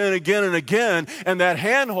 You sin again and again. And that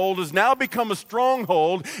handhold has now become a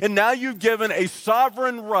stronghold, and now you've given a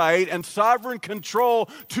sovereign right and sovereign control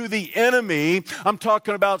to the enemy. I'm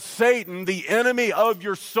talking about Satan, the enemy of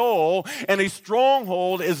your soul, and a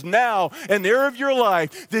stronghold is now an area of your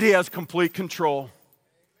life that he has complete control.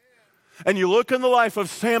 And you look in the life of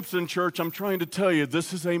Samson, church, I'm trying to tell you,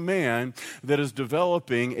 this is a man that is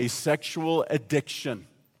developing a sexual addiction.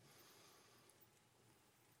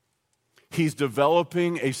 He's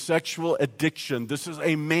developing a sexual addiction. This is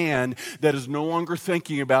a man that is no longer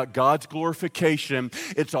thinking about God's glorification.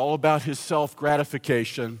 It's all about his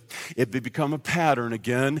self-gratification. It become a pattern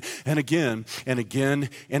again and again and again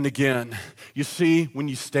and again. You see, when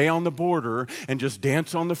you stay on the border and just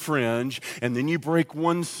dance on the fringe, and then you break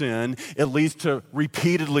one sin, it leads to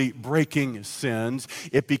repeatedly breaking sins.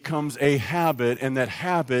 It becomes a habit, and that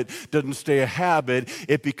habit doesn't stay a habit.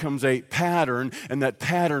 It becomes a pattern, and that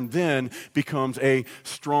pattern then becomes a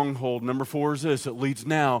stronghold. Number 4 is this. It leads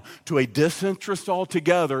now to a disinterest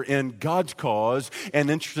altogether in God's cause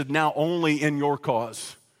and interested now only in your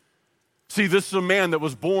cause. See, this is a man that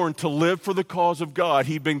was born to live for the cause of God.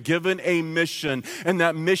 He'd been given a mission, and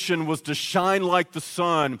that mission was to shine like the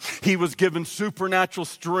sun. He was given supernatural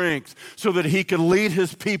strength so that he could lead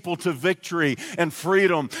his people to victory and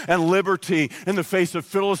freedom and liberty in the face of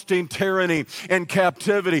Philistine tyranny and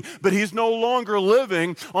captivity. But he's no longer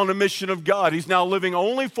living on a mission of God. He's now living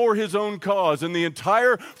only for his own cause. In the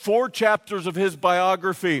entire 4 chapters of his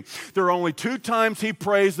biography, there are only 2 times he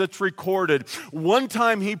prays that's recorded. One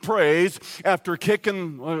time he prays after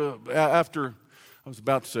kicking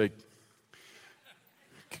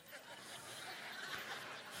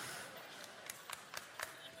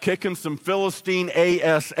some Philistine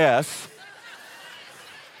ass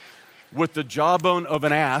with the jawbone of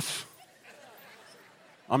an ass.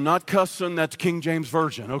 I'm not cussing, that's King James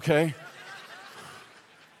Version, okay?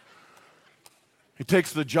 He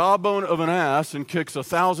takes the jawbone of an ass and kicks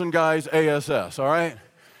 1,000 guys ass, all right?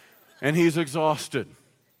 and he's exhausted.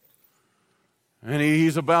 And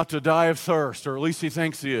he's about to die of thirst, or at least he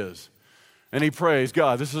thinks he is. And he prays,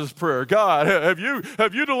 God, this is his prayer. God, have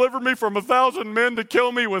you delivered me from 1,000 men to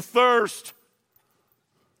kill me with thirst?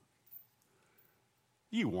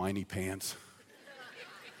 You whiny pants.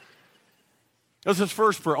 That's his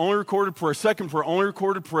first prayer, only recorded prayer. Second prayer, only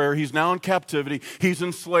recorded prayer. He's now in captivity. He's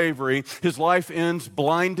in slavery. His life ends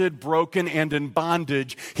blinded, broken, and in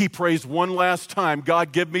bondage. He prays one last time,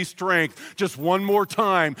 God, give me strength just one more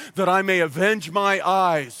time that I may avenge my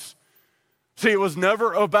eyes. See, it was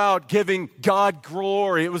never about giving God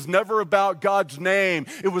glory. It was never about God's name.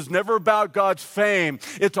 It was never about God's fame.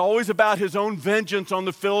 It's always about his own vengeance on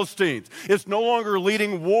the Philistines. It's no longer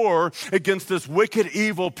leading war against this wicked,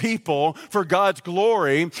 evil people for God's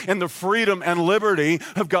glory and the freedom and liberty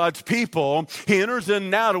of God's people. He enters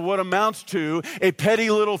in now to what amounts to a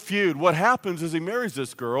petty little feud. What happens is he marries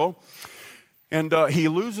this girl, and he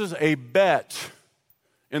loses a bet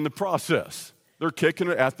in the process. They're kicking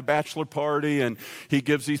it at the bachelor party, and he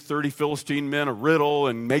gives these 30 Philistine men a riddle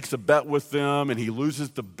and makes a bet with them, and he loses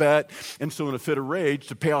the bet. And so in a fit of rage,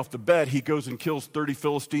 to pay off the bet, he goes and kills 30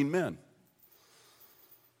 Philistine men.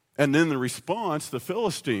 And then in response, the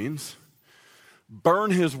Philistines burn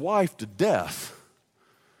his wife to death.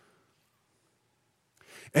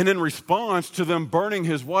 And in response to them burning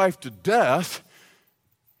his wife to death,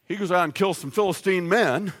 he goes out and kills some Philistine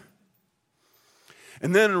men.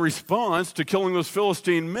 And then in response to killing those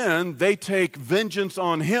Philistine men, they take vengeance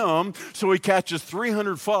on him. So he catches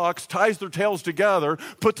 300 fox, ties their tails together,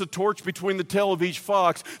 puts a torch between the tail of each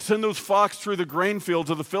fox, send those fox through the grain fields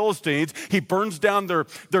of the Philistines. He burns down their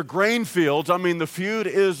grain fields. I mean, the feud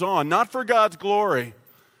is on. Not for God's glory.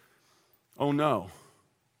 Oh no.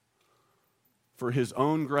 For his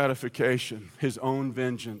own gratification, his own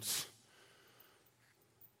vengeance.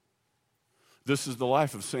 This is the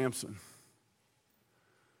life of Samson.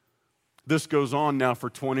 This goes on now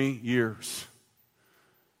for 20 years.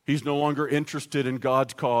 He's no longer interested in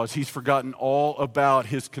God's cause. He's forgotten all about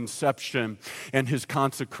his conception and his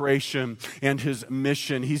consecration and his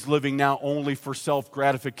mission. He's living now only for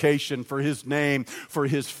self-gratification, for his name, for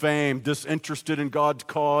his fame, disinterested in God's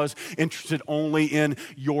cause, interested only in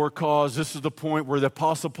your cause. This is the point where the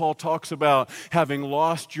Apostle Paul talks about having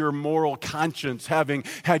lost your moral conscience, having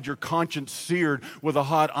had your conscience seared with a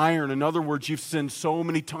hot iron. In other words, you've sinned so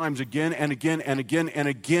many times again and again and again and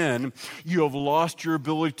again, you have lost your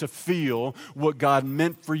ability to feel what God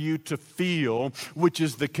meant for you to feel, which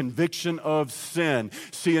is the conviction of sin.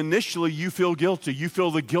 See, initially you feel guilty. You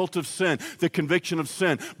feel the guilt of sin, the conviction of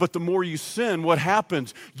sin. But the more you sin, what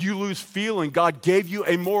happens? You lose feeling. God gave you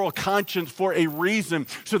a moral conscience for a reason,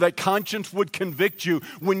 so that conscience would convict you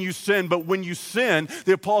when you sin. But when you sin,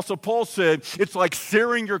 the Apostle Paul said, it's like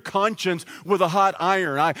searing your conscience with a hot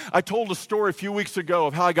iron. I told a story a few weeks ago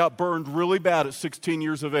of how I got burned really bad at 16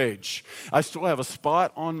 years of age. I still have a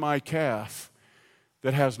spot on my calf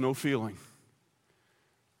that has no feeling.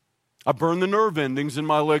 I burned the nerve endings in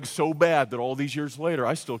my legs so bad that all these years later,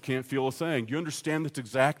 I still can't feel a thing. Do you understand that's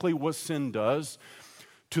exactly what sin does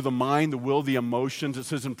to the mind, the will, the emotions? It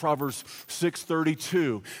says in Proverbs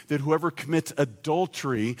 6:32 that whoever commits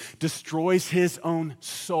adultery destroys his own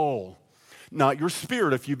soul. Not your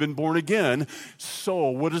spirit if you've been born again.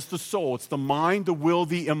 Soul. What is the soul? It's the mind, the will,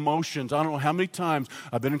 the emotions. I don't know how many times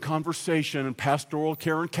I've been in conversation and pastoral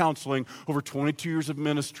care and counseling over 22 years of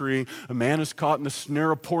ministry. A man is caught in the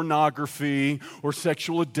snare of pornography or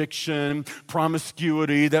sexual addiction,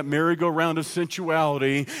 promiscuity, that merry-go-round of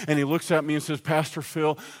sensuality, and he looks at me and says, Pastor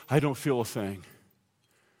Phil, I don't feel a thing.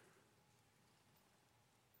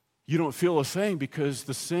 You don't feel a thing because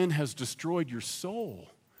the sin has destroyed your soul.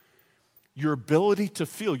 Your ability to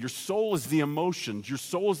feel. Your soul is the emotions. Your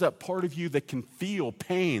soul is that part of you that can feel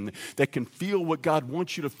pain, that can feel what God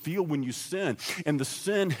wants you to feel when you sin. And the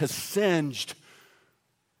sin has singed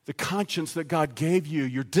the conscience that God gave you.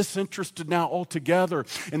 You're disinterested now altogether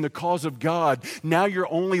in the cause of God. Now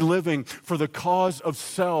you're only living for the cause of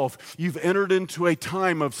self. You've entered into a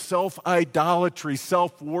time of self-idolatry,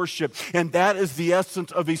 self-worship, and that is the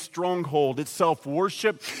essence of a stronghold. It's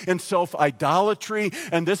self-worship and self-idolatry,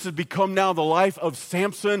 and this has become now the life of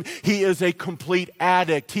Samson. He is a complete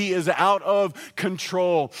addict. He is out of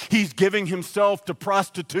control. He's giving himself to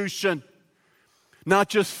prostitution. Not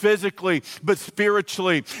just physically, but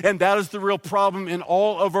spiritually. And that is the real problem in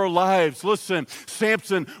all of our lives. Listen,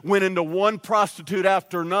 Samson went into one prostitute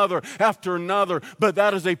after another, but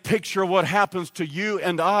that is a picture of what happens to you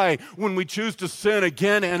and I when we choose to sin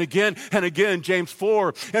again and again and again. James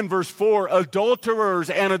 4 and verse 4,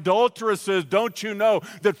 adulterers and adulteresses, don't you know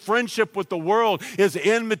that friendship with the world is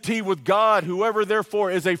enmity with God? Whoever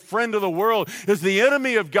therefore is a friend of the world is the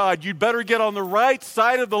enemy of God. You'd better get on the right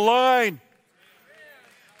side of the line.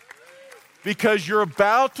 Because you're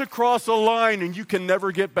about to cross a line and you can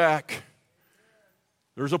never get back.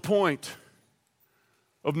 There's a point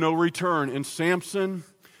of no return, and Samson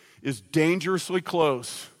is dangerously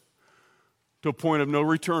close to a point of no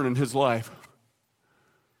return in his life.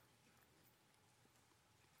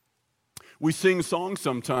 We sing songs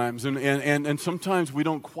sometimes, and sometimes we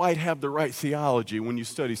don't quite have the right theology when you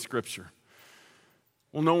study Scripture.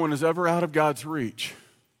 Well, no one is ever out of God's reach.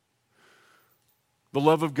 The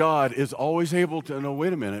love of God is always able to, no,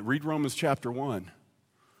 wait a minute, read Romans chapter 1.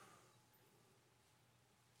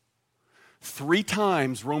 3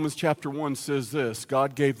 times Romans chapter 1 says this,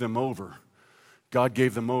 God gave them over, God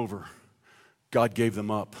gave them over, God gave them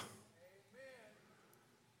up.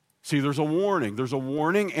 See, there's a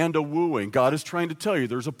warning and a wooing. God is trying to tell you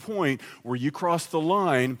there's a point where you cross the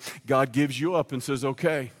line, God gives you up and says,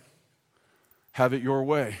 okay, have it your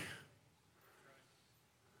way.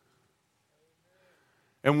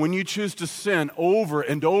 And when you choose to sin over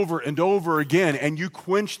and over and over again, and you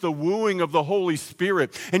quench the wooing of the Holy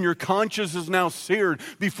Spirit, and your conscience is now seared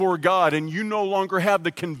before God, and you no longer have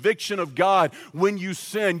the conviction of God when you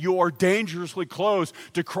sin, you are dangerously close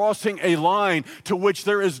to crossing a line to which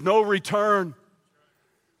there is no return.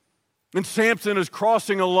 And Samson is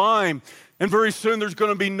crossing a line, and very soon there's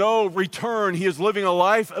going to be no return. He is living a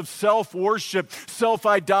life of self-worship,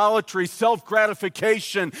 self-idolatry,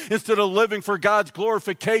 self-gratification instead of living for God's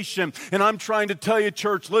glorification. And I'm trying to tell you,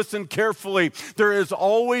 church, listen carefully. There is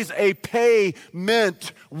always a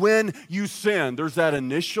payment when you sin. There's that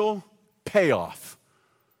initial payoff.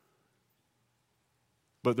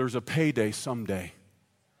 But there's a payday someday.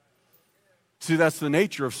 See, that's the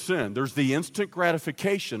nature of sin. There's the instant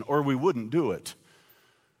gratification, or we wouldn't do it.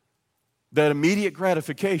 That immediate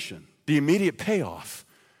gratification, the immediate payoff.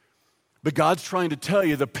 But God's trying to tell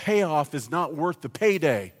you the payoff is not worth the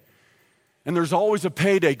payday. And there's always a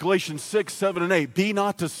payday. Galatians 6, 7, and 8. Be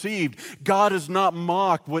not deceived. God is not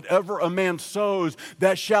mocked. Whatever a man sows,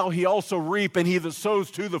 that shall he also reap. And he that sows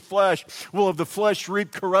to the flesh will of the flesh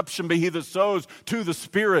reap corruption. But he that sows to the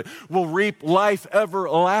Spirit will reap life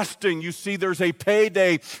everlasting. You see, there's a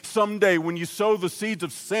payday someday. When you sow the seeds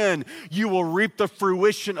of sin, you will reap the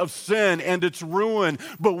fruition of sin and its ruin.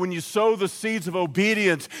 But when you sow the seeds of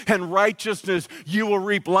obedience and righteousness, you will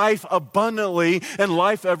reap life abundantly and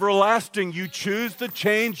life everlasting. You choose the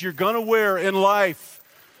chains you're going to wear in life.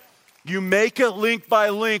 You make it link by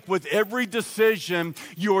link with every decision.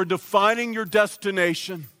 You are defining your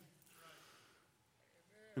destination.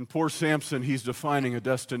 And poor Samson, he's defining a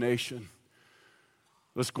destination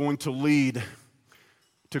that's going to lead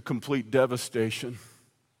to complete devastation.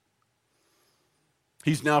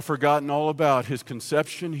 He's now forgotten all about his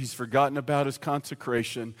conception. He's forgotten about his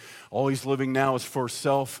consecration. All he's living now is for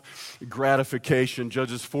self-gratification.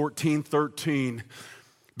 Judges 14:13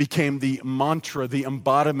 became the mantra, the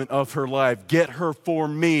embodiment of her life. Get her for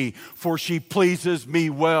me, for she pleases me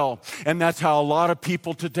well. And that's how a lot of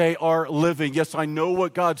people today are living. Yes, I know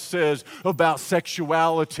what God says about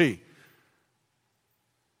sexuality,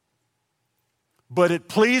 but it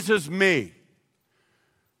pleases me.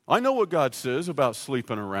 I know what God says about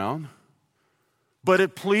sleeping around, but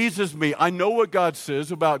it pleases me. I know what God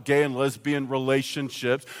says about gay and lesbian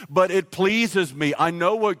relationships, but it pleases me. I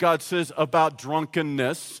know what God says about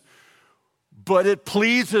drunkenness, but it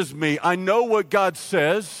pleases me. I know what God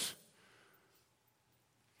says,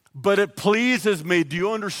 but it pleases me. Do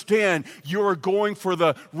you understand? You are going for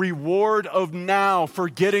the reward of now,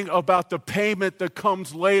 forgetting about the payment that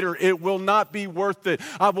comes later. It will not be worth it.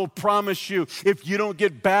 I will promise you, if you don't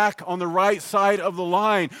get back on the right side of the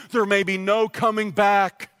line, there may be no coming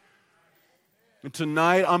back. And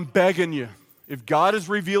tonight, I'm begging you, if God is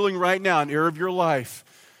revealing right now an area of your life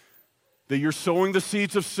that you're sowing the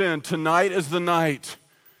seeds of sin, tonight is the night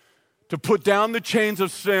to put down the chains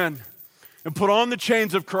of sin and put on the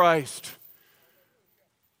chains of Christ.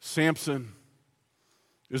 Samson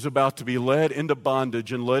is about to be led into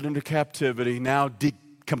bondage and led into captivity, now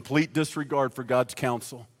complete disregard for God's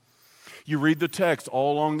counsel. You read the text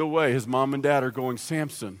all along the way, his mom and dad are going,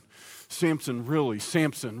 Samson, Samson, really,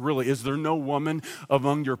 is there no woman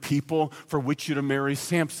among your people for which you to marry?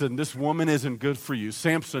 Samson, this woman isn't good for you.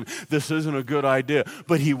 Samson, this isn't a good idea.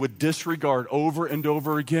 But he would disregard over and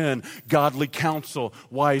over again godly counsel,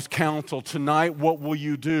 wise counsel. Tonight, what will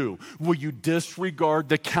you do? Will you disregard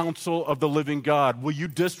the counsel of the living God? Will you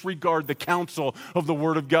disregard the counsel of the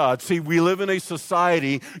Word of God? See, we live in a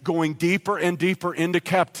society going deeper and deeper into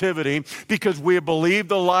captivity because we have believed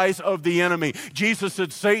the lies of the enemy. Jesus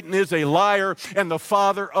said Satan is a liar and the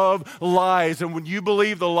father of lies. And when you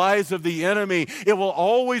believe the lies of the enemy, it will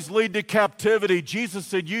always lead to captivity. Jesus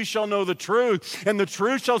said, you shall know the truth, and the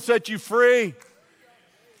truth shall set you free.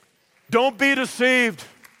 Don't be deceived.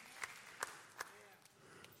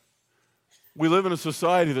 We live in a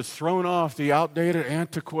society that's thrown off the outdated,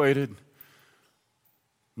 antiquated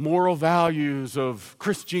moral values of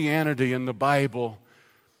Christianity and the Bible.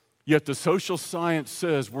 Yet the social science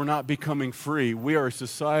says we're not becoming free. We are a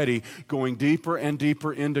society going deeper and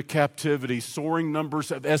deeper into captivity, soaring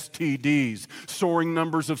numbers of STDs, soaring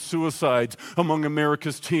numbers of suicides among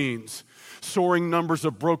America's teens, soaring numbers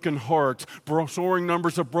of broken hearts, soaring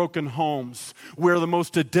numbers of broken homes. We're the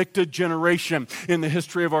most addicted generation in the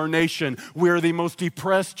history of our nation. We're the most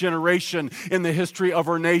depressed generation in the history of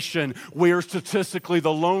our nation. We are statistically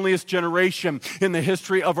the loneliest generation in the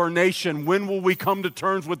history of our nation. When will we come to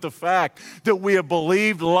terms with the fact that we have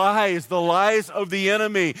believed lies, the lies of the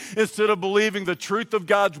enemy, instead of believing the truth of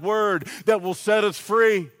God's word that will set us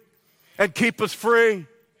free and keep us free?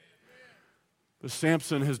 But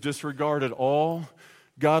Samson has disregarded all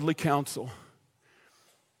godly counsel.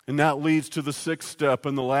 And that leads to the sixth step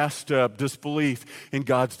and the last step, disbelief in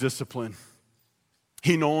God's discipline.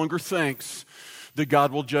 He no longer thinks that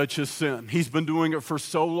God will judge his sin. He's been doing it for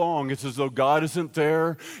so long. It's as though God isn't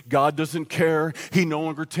there. God doesn't care. He no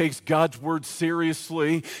longer takes God's word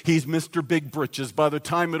seriously. He's Mr. Big Britches. By the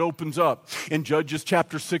time it opens up in Judges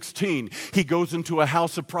chapter 16, he goes into a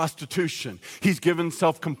house of prostitution. He's given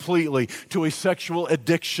himself completely to a sexual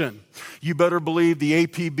addiction. You better believe the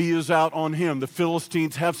APB is out on him. The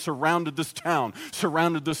Philistines have surrounded this town,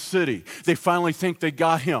 surrounded this city. They finally think they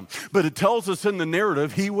got him. But it tells us in the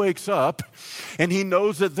narrative, he wakes up and he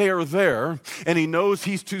knows that they are there, and he knows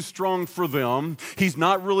he's too strong for them. He's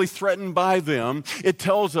not really threatened by them. It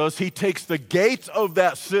tells us he takes the gates of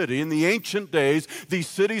that city. In the ancient days, these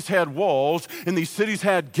cities had walls, and these cities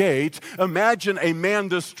had gates. Imagine a man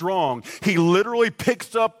this strong. He literally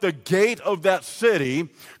picks up the gate of that city,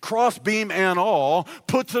 crossbeam and all,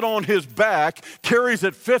 puts it on his back, carries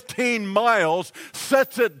it 15 miles,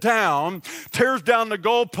 sets it down, tears down the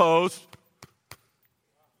goalpost.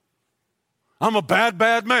 I'm a bad,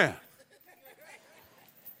 bad man.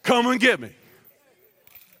 Come and get me.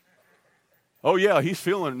 Oh yeah, he's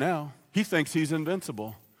feeling it now. He thinks he's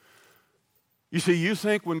invincible. You see, you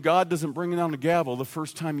think when God doesn't bring down the gavel the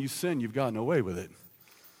first time you sin, you've gotten away with it.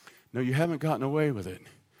 No, you haven't gotten away with it.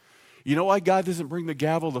 You know why God doesn't bring the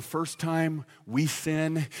gavel the first time we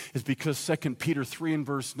sin? Is because 2 Peter 3 and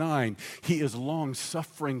verse 9, he is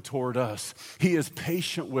long-suffering toward us. He is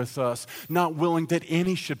patient with us, not willing that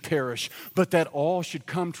any should perish, but that all should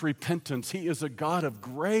come to repentance. He is a God of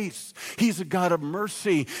grace. He's a God of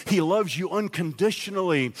mercy. He loves you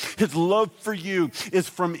unconditionally. His love for you is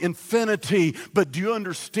from infinity. But do you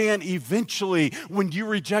understand, eventually, when you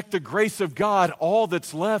reject the grace of God, all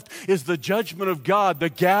that's left is the judgment of God. The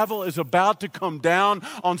gavel is about to come down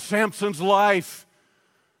on Samson's life.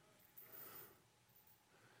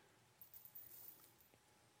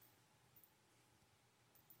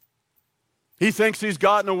 He thinks he's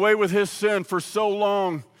gotten away with his sin for so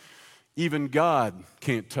long, even God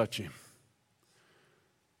can't touch him.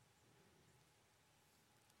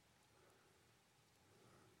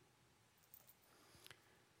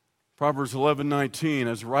 Proverbs 11:19,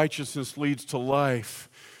 as righteousness leads to life,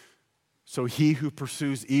 so he who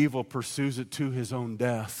pursues evil pursues it to his own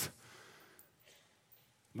death.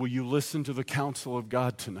 Will you listen to the counsel of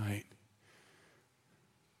God tonight?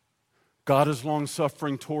 God is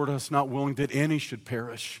long-suffering toward us, not willing that any should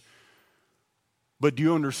perish. But do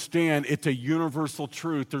you understand, it's a universal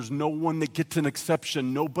truth. There's no one that gets an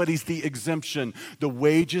exception. Nobody's the exemption. The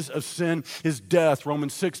wages of sin is death.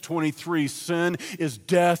 Romans 6:23, sin is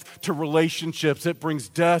death to relationships. It brings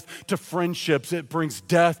death to friendships. It brings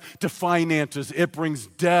death to finances. It brings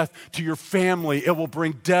death to your family. It will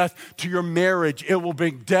bring death to your marriage. It will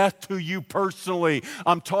bring death to you personally.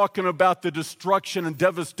 I'm talking about the destruction and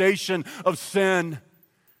devastation of sin.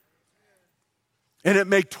 And it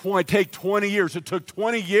may take 20 years. It took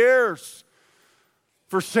 20 years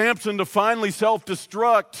for Samson to finally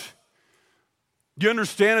self-destruct. Do you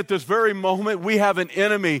understand at this very moment we have an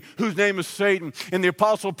enemy whose name is Satan? And the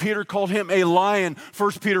Apostle Peter called him a lion.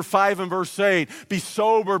 1 Peter 5 and verse 8. Be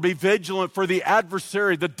sober, be vigilant, for the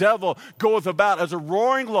adversary, the devil, goeth about as a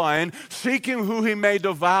roaring lion, seeking who he may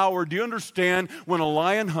devour. Do you understand? When a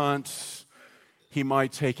lion hunts, he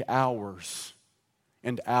might take hours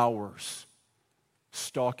and hours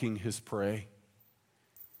stalking his prey.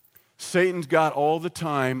 Satan's got all the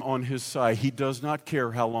time on his side. He does not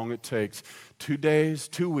care how long it takes. 2 days,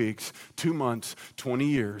 2 weeks, 2 months, 20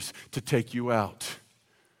 years to take you out.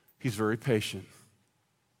 He's very patient.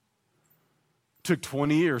 Took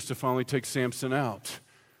 20 years to finally take Samson out.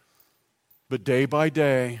 But day by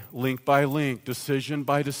day, link by link, decision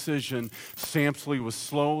by decision, Samson was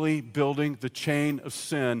slowly building the chain of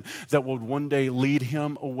sin that would one day lead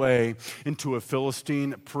him away into a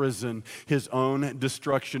Philistine prison, his own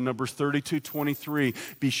destruction. Numbers 32:23,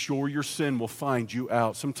 be sure your sin will find you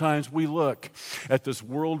out. Sometimes we look at this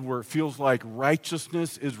world where it feels like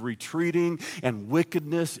righteousness is retreating and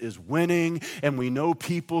wickedness is winning, and we know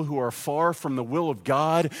people who are far from the will of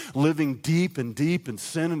God, living deep in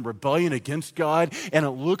sin and rebellion against God, and it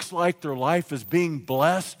looks like their life is being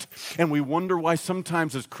blessed, and we wonder why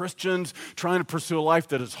sometimes as Christians trying to pursue a life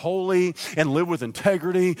that is holy and live with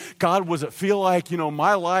integrity, God, does it feel like,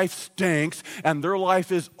 my life stinks and their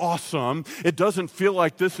life is awesome? It doesn't feel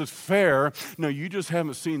like this is fair. No, you just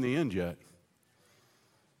haven't seen the end yet.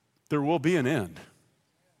 There will be an end.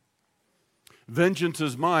 Vengeance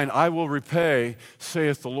is mine, I will repay,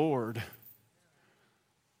 saith the Lord.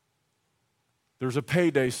 There's a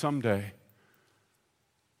payday someday,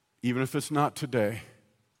 even if it's not today.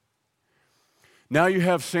 Now you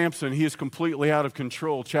have Samson. He is completely out of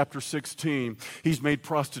control. Chapter 16, he's made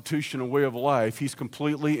prostitution a way of life. He's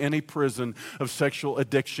completely in a prison of sexual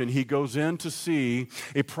addiction. He goes in to see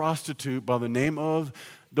a prostitute by the name of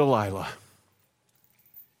Delilah.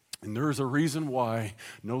 And there is a reason why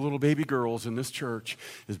no little baby girls in this church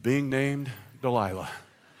is being named Delilah.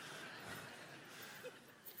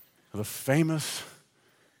 The famous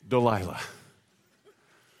Delilah.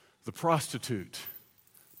 The prostitute,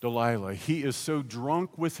 Delilah. He is so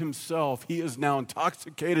drunk with himself. He is now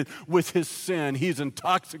intoxicated with his sin. He's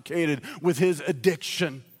intoxicated with his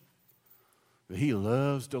addiction. But he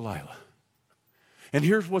loves Delilah. And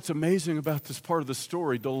here's what's amazing about this part of the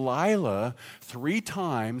story. Delilah 3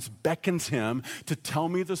 times beckons him to tell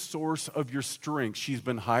me the source of your strength. She's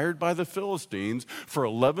been hired by the Philistines for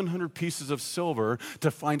 1,100 pieces of silver to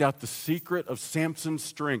find out the secret of Samson's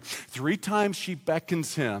strength. 3 times she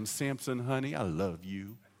beckons him. Samson, honey, I love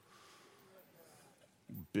you.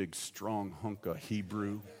 Big, strong hunk of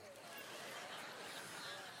Hebrew.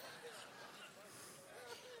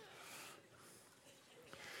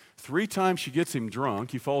 Three times she gets him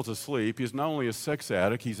drunk. He falls asleep. He's not only a sex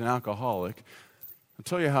addict, he's an alcoholic. I'll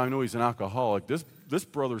tell you how I know he's an alcoholic. This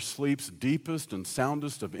brother sleeps deepest and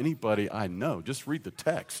soundest of anybody I know. Just read the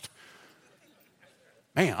text.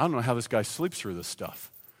 Man, I don't know how this guy sleeps through this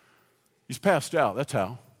stuff. He's passed out, that's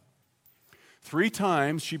how. 3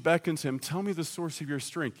 times she beckons him, tell me the source of your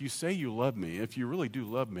strength. You say you love me. If you really do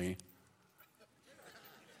love me,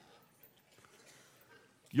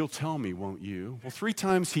 you'll tell me, won't you? Well, 3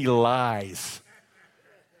 times he lies.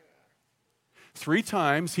 3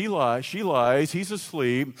 times he lies, she lies, he's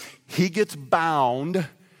asleep, he gets bound.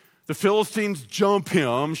 The Philistines jump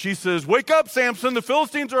him. She says, wake up, Samson, the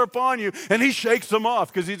Philistines are upon you. And he shakes them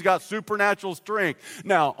off because he's got supernatural strength.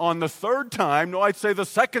 Now, on the 3rd time, no, I'd say the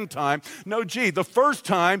 2nd time, the 1st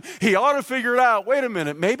time, he ought to figure it out. Wait a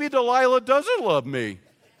minute, maybe Delilah doesn't love me.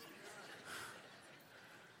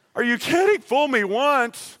 Are you kidding? Fool me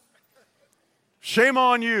once, shame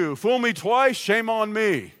on you. Fool me twice, shame on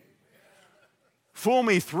me. Fool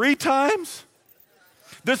me 3 times?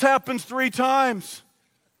 This happens 3 times.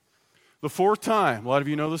 The 4th time, a lot of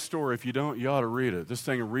you know the story. If you don't, you ought to read it. This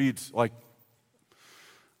thing reads like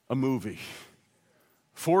a movie.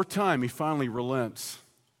 4th time, he finally relents.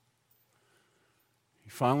 He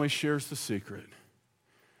finally shares the secret.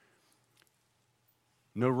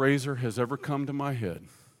 No razor has ever come to my head.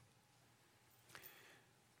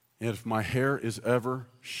 And if my hair is ever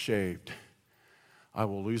shaved, I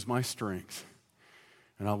will lose my strength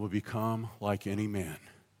and I will become like any man.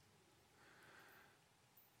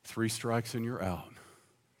 3 strikes and you're out.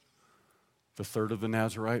 The 3rd of the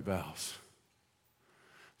Nazirite vows.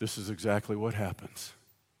 This is exactly what happens.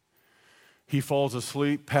 He falls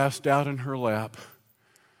asleep, passed out in her lap.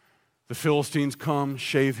 The Philistines come,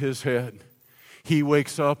 shave his head. He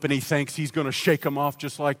wakes up and he thinks he's going to shake him off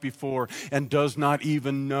just like before and does not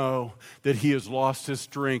even know that he has lost his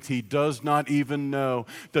strength. He does not even know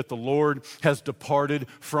that the Lord has departed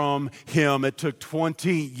from him. It took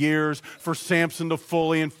 20 years for Samson to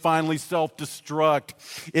fully and finally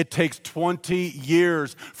self-destruct. It takes 20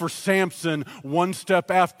 years for Samson, one step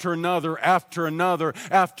after another,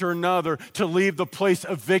 to leave the place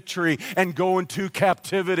of victory and go into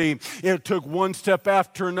captivity. It took one step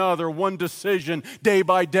after another, one decision, day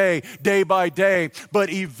by day,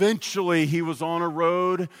 but eventually he was on a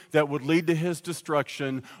road that would lead to his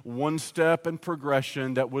destruction, one step in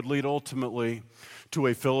progression that would lead ultimately to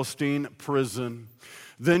a Philistine prison.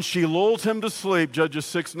 Then she lulled him to sleep, Judges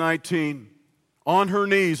 6:19, on her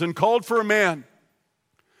knees, and called for a man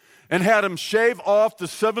and had him shave off the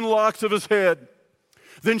 7 locks of his head.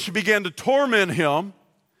 Then she began to torment him,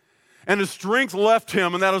 and his strength left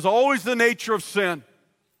him, and that is always the nature of sin.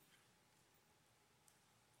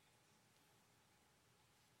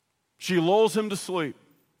 She lulls him to sleep.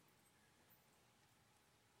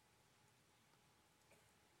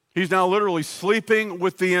 He's now literally sleeping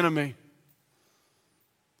with the enemy,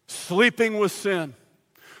 sleeping with sin,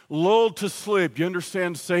 lulled to sleep. You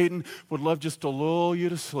understand, Satan would love just to lull you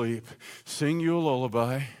to sleep, sing you a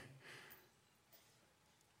lullaby.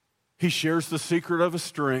 He shares the secret of his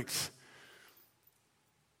strength.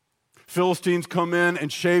 Philistines come in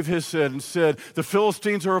and shave his head and said, "The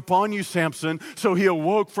Philistines are upon you, Samson." So he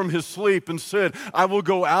awoke from his sleep and said, "I will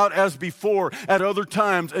go out as before at other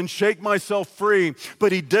times and shake myself free."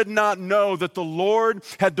 But he did not know that the Lord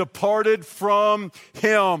had departed from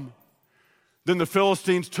him. Then the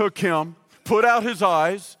Philistines took him, put out his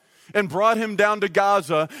eyes, and brought him down to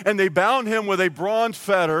Gaza, and they bound him with a bronze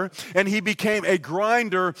fetter, and he became a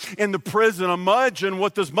grinder in the prison. Imagine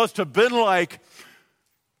what this must have been like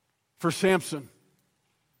for Samson.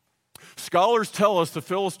 Scholars tell us the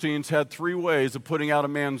Philistines had 3 ways of putting out a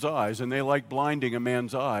man's eyes, and they liked blinding a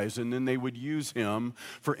man's eyes, and then they would use him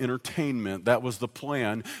for entertainment. That was the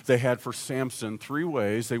plan they had for Samson. 3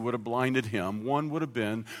 ways they would have blinded him. One would have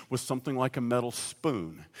been with something like a metal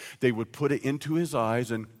spoon. They would put it into his eyes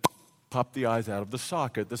and pop the eyes out of the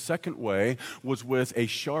socket. The second way was with a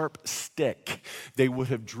sharp stick. They would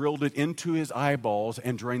have drilled it into his eyeballs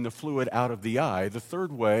and drained the fluid out of the eye. The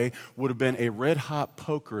third way would have been a red-hot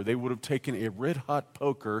poker. They would have taken a red-hot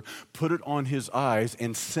poker, put it on his eyes,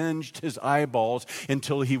 and singed his eyeballs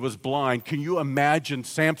until he was blind. Can you imagine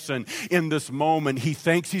Samson in this moment? He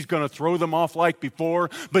thinks he's going to throw them off like before,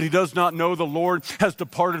 but he does not know the Lord has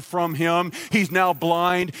departed from him. He's now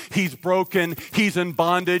blind. He's broken. He's in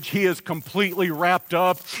bondage. He is completely wrapped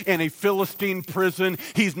up in a Philistine prison.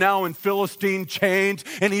 He's now in Philistine chains,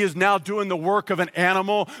 and he is now doing the work of an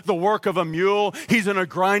animal, the work of a mule. He's in a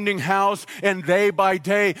grinding house, and day by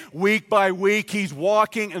day, week by week, he's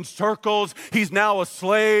walking in circles. He's now a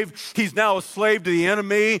slave. He's now a slave to the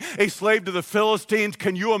enemy, a slave to the Philistines.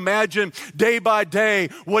 Can you imagine day by day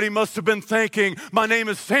what he must have been thinking? My name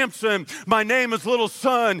is Samson. My name is little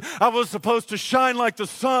son. I was supposed to shine like the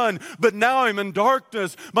sun, but now I'm in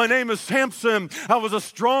darkness. My name is Samson. I was a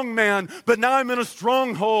strong man, but now I'm in a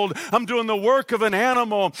stronghold. I'm doing the work of an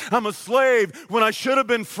animal. I'm a slave when I should have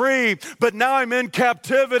been free, but now I'm in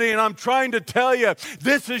captivity, and I'm trying to tell you,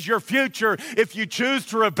 this is your future if you choose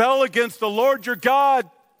to rebel against the Lord your God.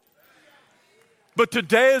 But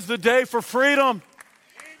today is the day for freedom,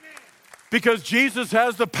 because Jesus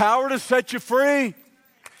has the power to set you free.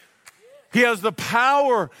 He has the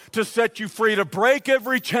power to set you free, to break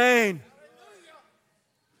every chain.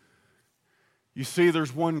 You see,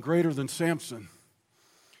 there's one greater than Samson.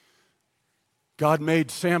 God made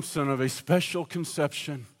Samson of a special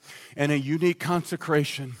conception and a unique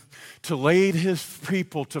consecration to lead his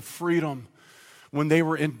people to freedom when they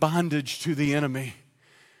were in bondage to the enemy.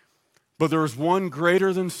 But there is one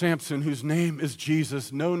greater than Samson, whose name is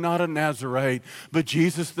Jesus. No, not a Nazarite, but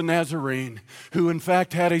Jesus the Nazarene, who in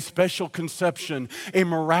fact had a special conception, a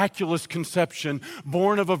miraculous conception,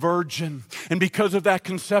 born of a virgin. And because of that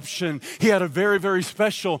conception, he had a very, very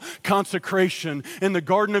special consecration. In the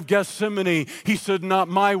Garden of Gethsemane, he said, "Not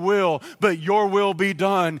my will, but your will be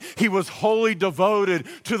done." He was wholly devoted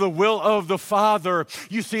to the will of the Father.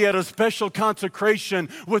 You see, at a special consecration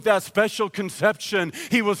with that special conception,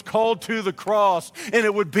 he was called to the cross, and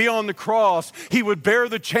it would be on the cross. He would bear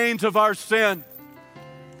the chains of our sin.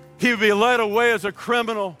 He would be led away as a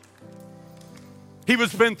criminal. He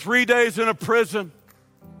would spend 3 days in a prison.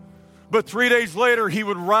 But 3 days later, he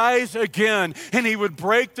would rise again, and he would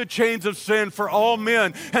break the chains of sin for all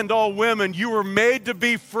men and all women. You were made to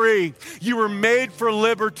be free. You were made for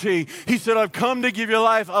liberty. He said, "I've come to give you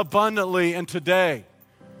life abundantly." And today,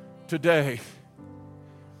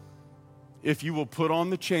 if you will put on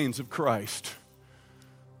the chains of Christ,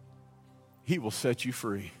 He will set you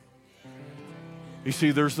free. You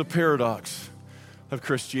see, there's the paradox of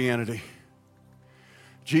Christianity.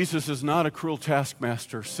 Jesus is not a cruel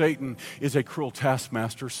taskmaster. Satan is a cruel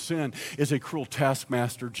taskmaster. Sin is a cruel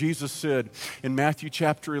taskmaster. Jesus said in Matthew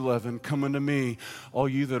chapter 11, "Come unto me, all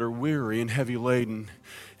you that are weary and heavy laden,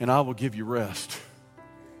 and I will give you rest.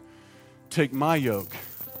 Take my yoke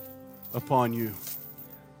upon you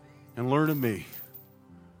and learn of me,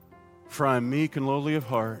 for I am meek and lowly of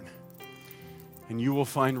heart, and you will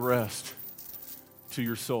find rest to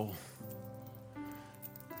your soul."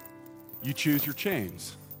 You choose your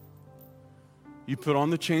chains. You put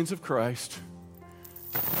on the chains of Christ.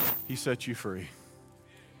 He sets you free.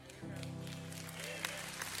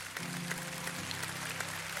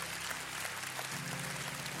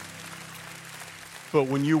 But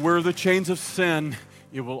when you wear the chains of sin,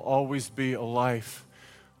 it will always be a life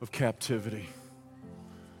of captivity.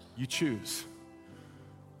 You choose.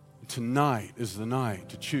 Tonight is the night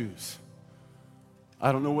to choose.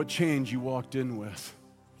 I don't know what chains you walked in with,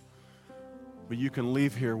 but you can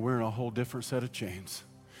leave here wearing a whole different set of chains.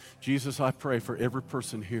 Jesus, I pray for every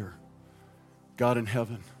person here, God in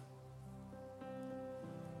heaven,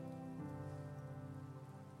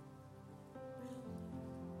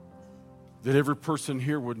 that every person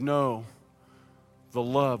here would know the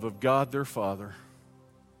love of God their Father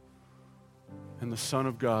and the Son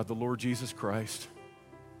of God, the Lord Jesus Christ.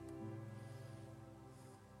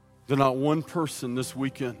 That not one person this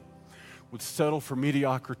weekend would settle for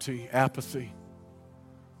mediocrity, apathy,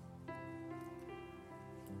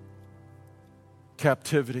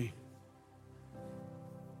 captivity,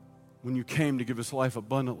 when you came to give us life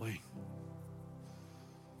abundantly.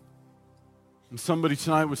 And somebody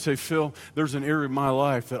tonight would say, "Phil, there's an area of my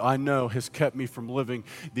life that I know has kept me from living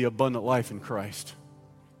the abundant life in Christ.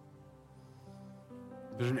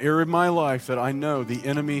 There's an area of my life that I know the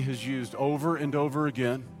enemy has used over and over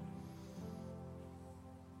again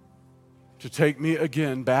to take me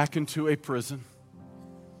again back into a prison.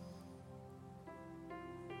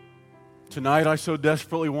 Tonight, I so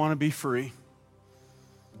desperately want to be free.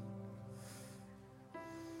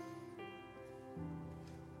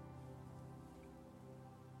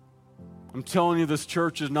 I'm telling you, this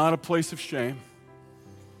church is not a place of shame.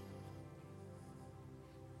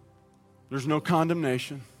 There's no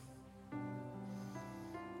condemnation.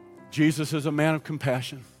 Jesus is a man of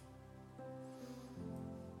compassion.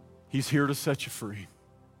 He's here to set you free.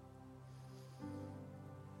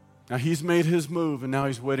 Now, He's made His move, and now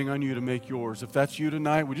He's waiting on you to make yours. If that's you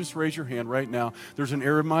tonight, would you just raise your hand right now? There's an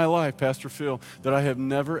area of my life, Pastor Phil, that I have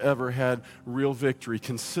never, ever had real victory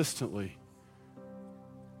consistently.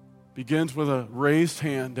 Begins with a raised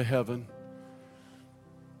hand to heaven.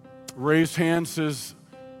 Raised hand says,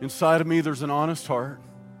 inside of me there's an honest heart.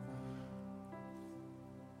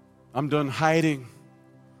 I'm done hiding.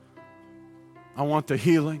 I want the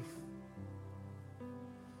healing.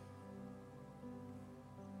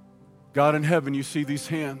 God in heaven, you see these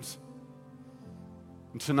hands.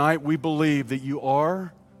 And tonight we believe that you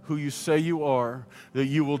are who you say you are, that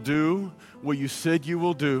you will do what you said you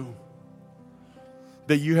will do,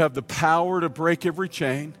 that you have the power to break every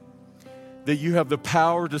chain, that you have the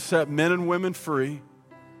power to set men and women free.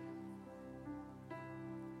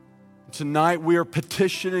 Tonight we are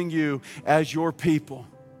petitioning you as your people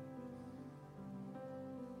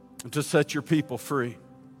to set your people free.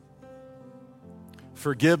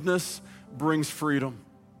 Forgiveness brings freedom.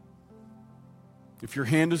 If your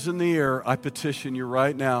hand is in the air, I petition you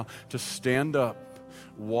right now to stand up,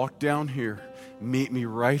 walk down here, meet me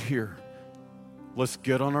right here. Let's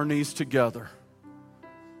get on our knees together.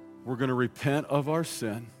 We're going to repent of our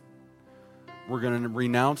sin. We're going to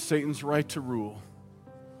renounce Satan's right to rule.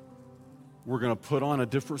 We're going to put on a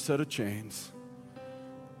different set of chains.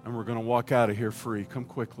 And we're going to walk out of here free. Come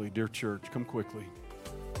quickly, dear church. Come quickly.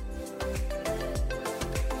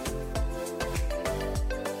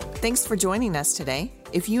 Thanks for joining us today.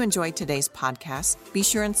 If you enjoyed today's podcast, be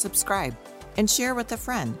sure and subscribe and share with a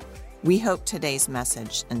friend. We hope today's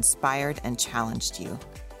message inspired and challenged you.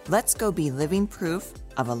 Let's go be living proof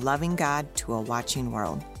of a loving God to a watching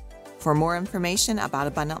world. For more information about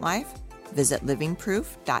Abundant Life, visit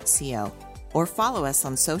livingproof.co or follow us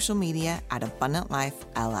on social media at Abundant Life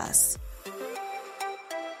LS.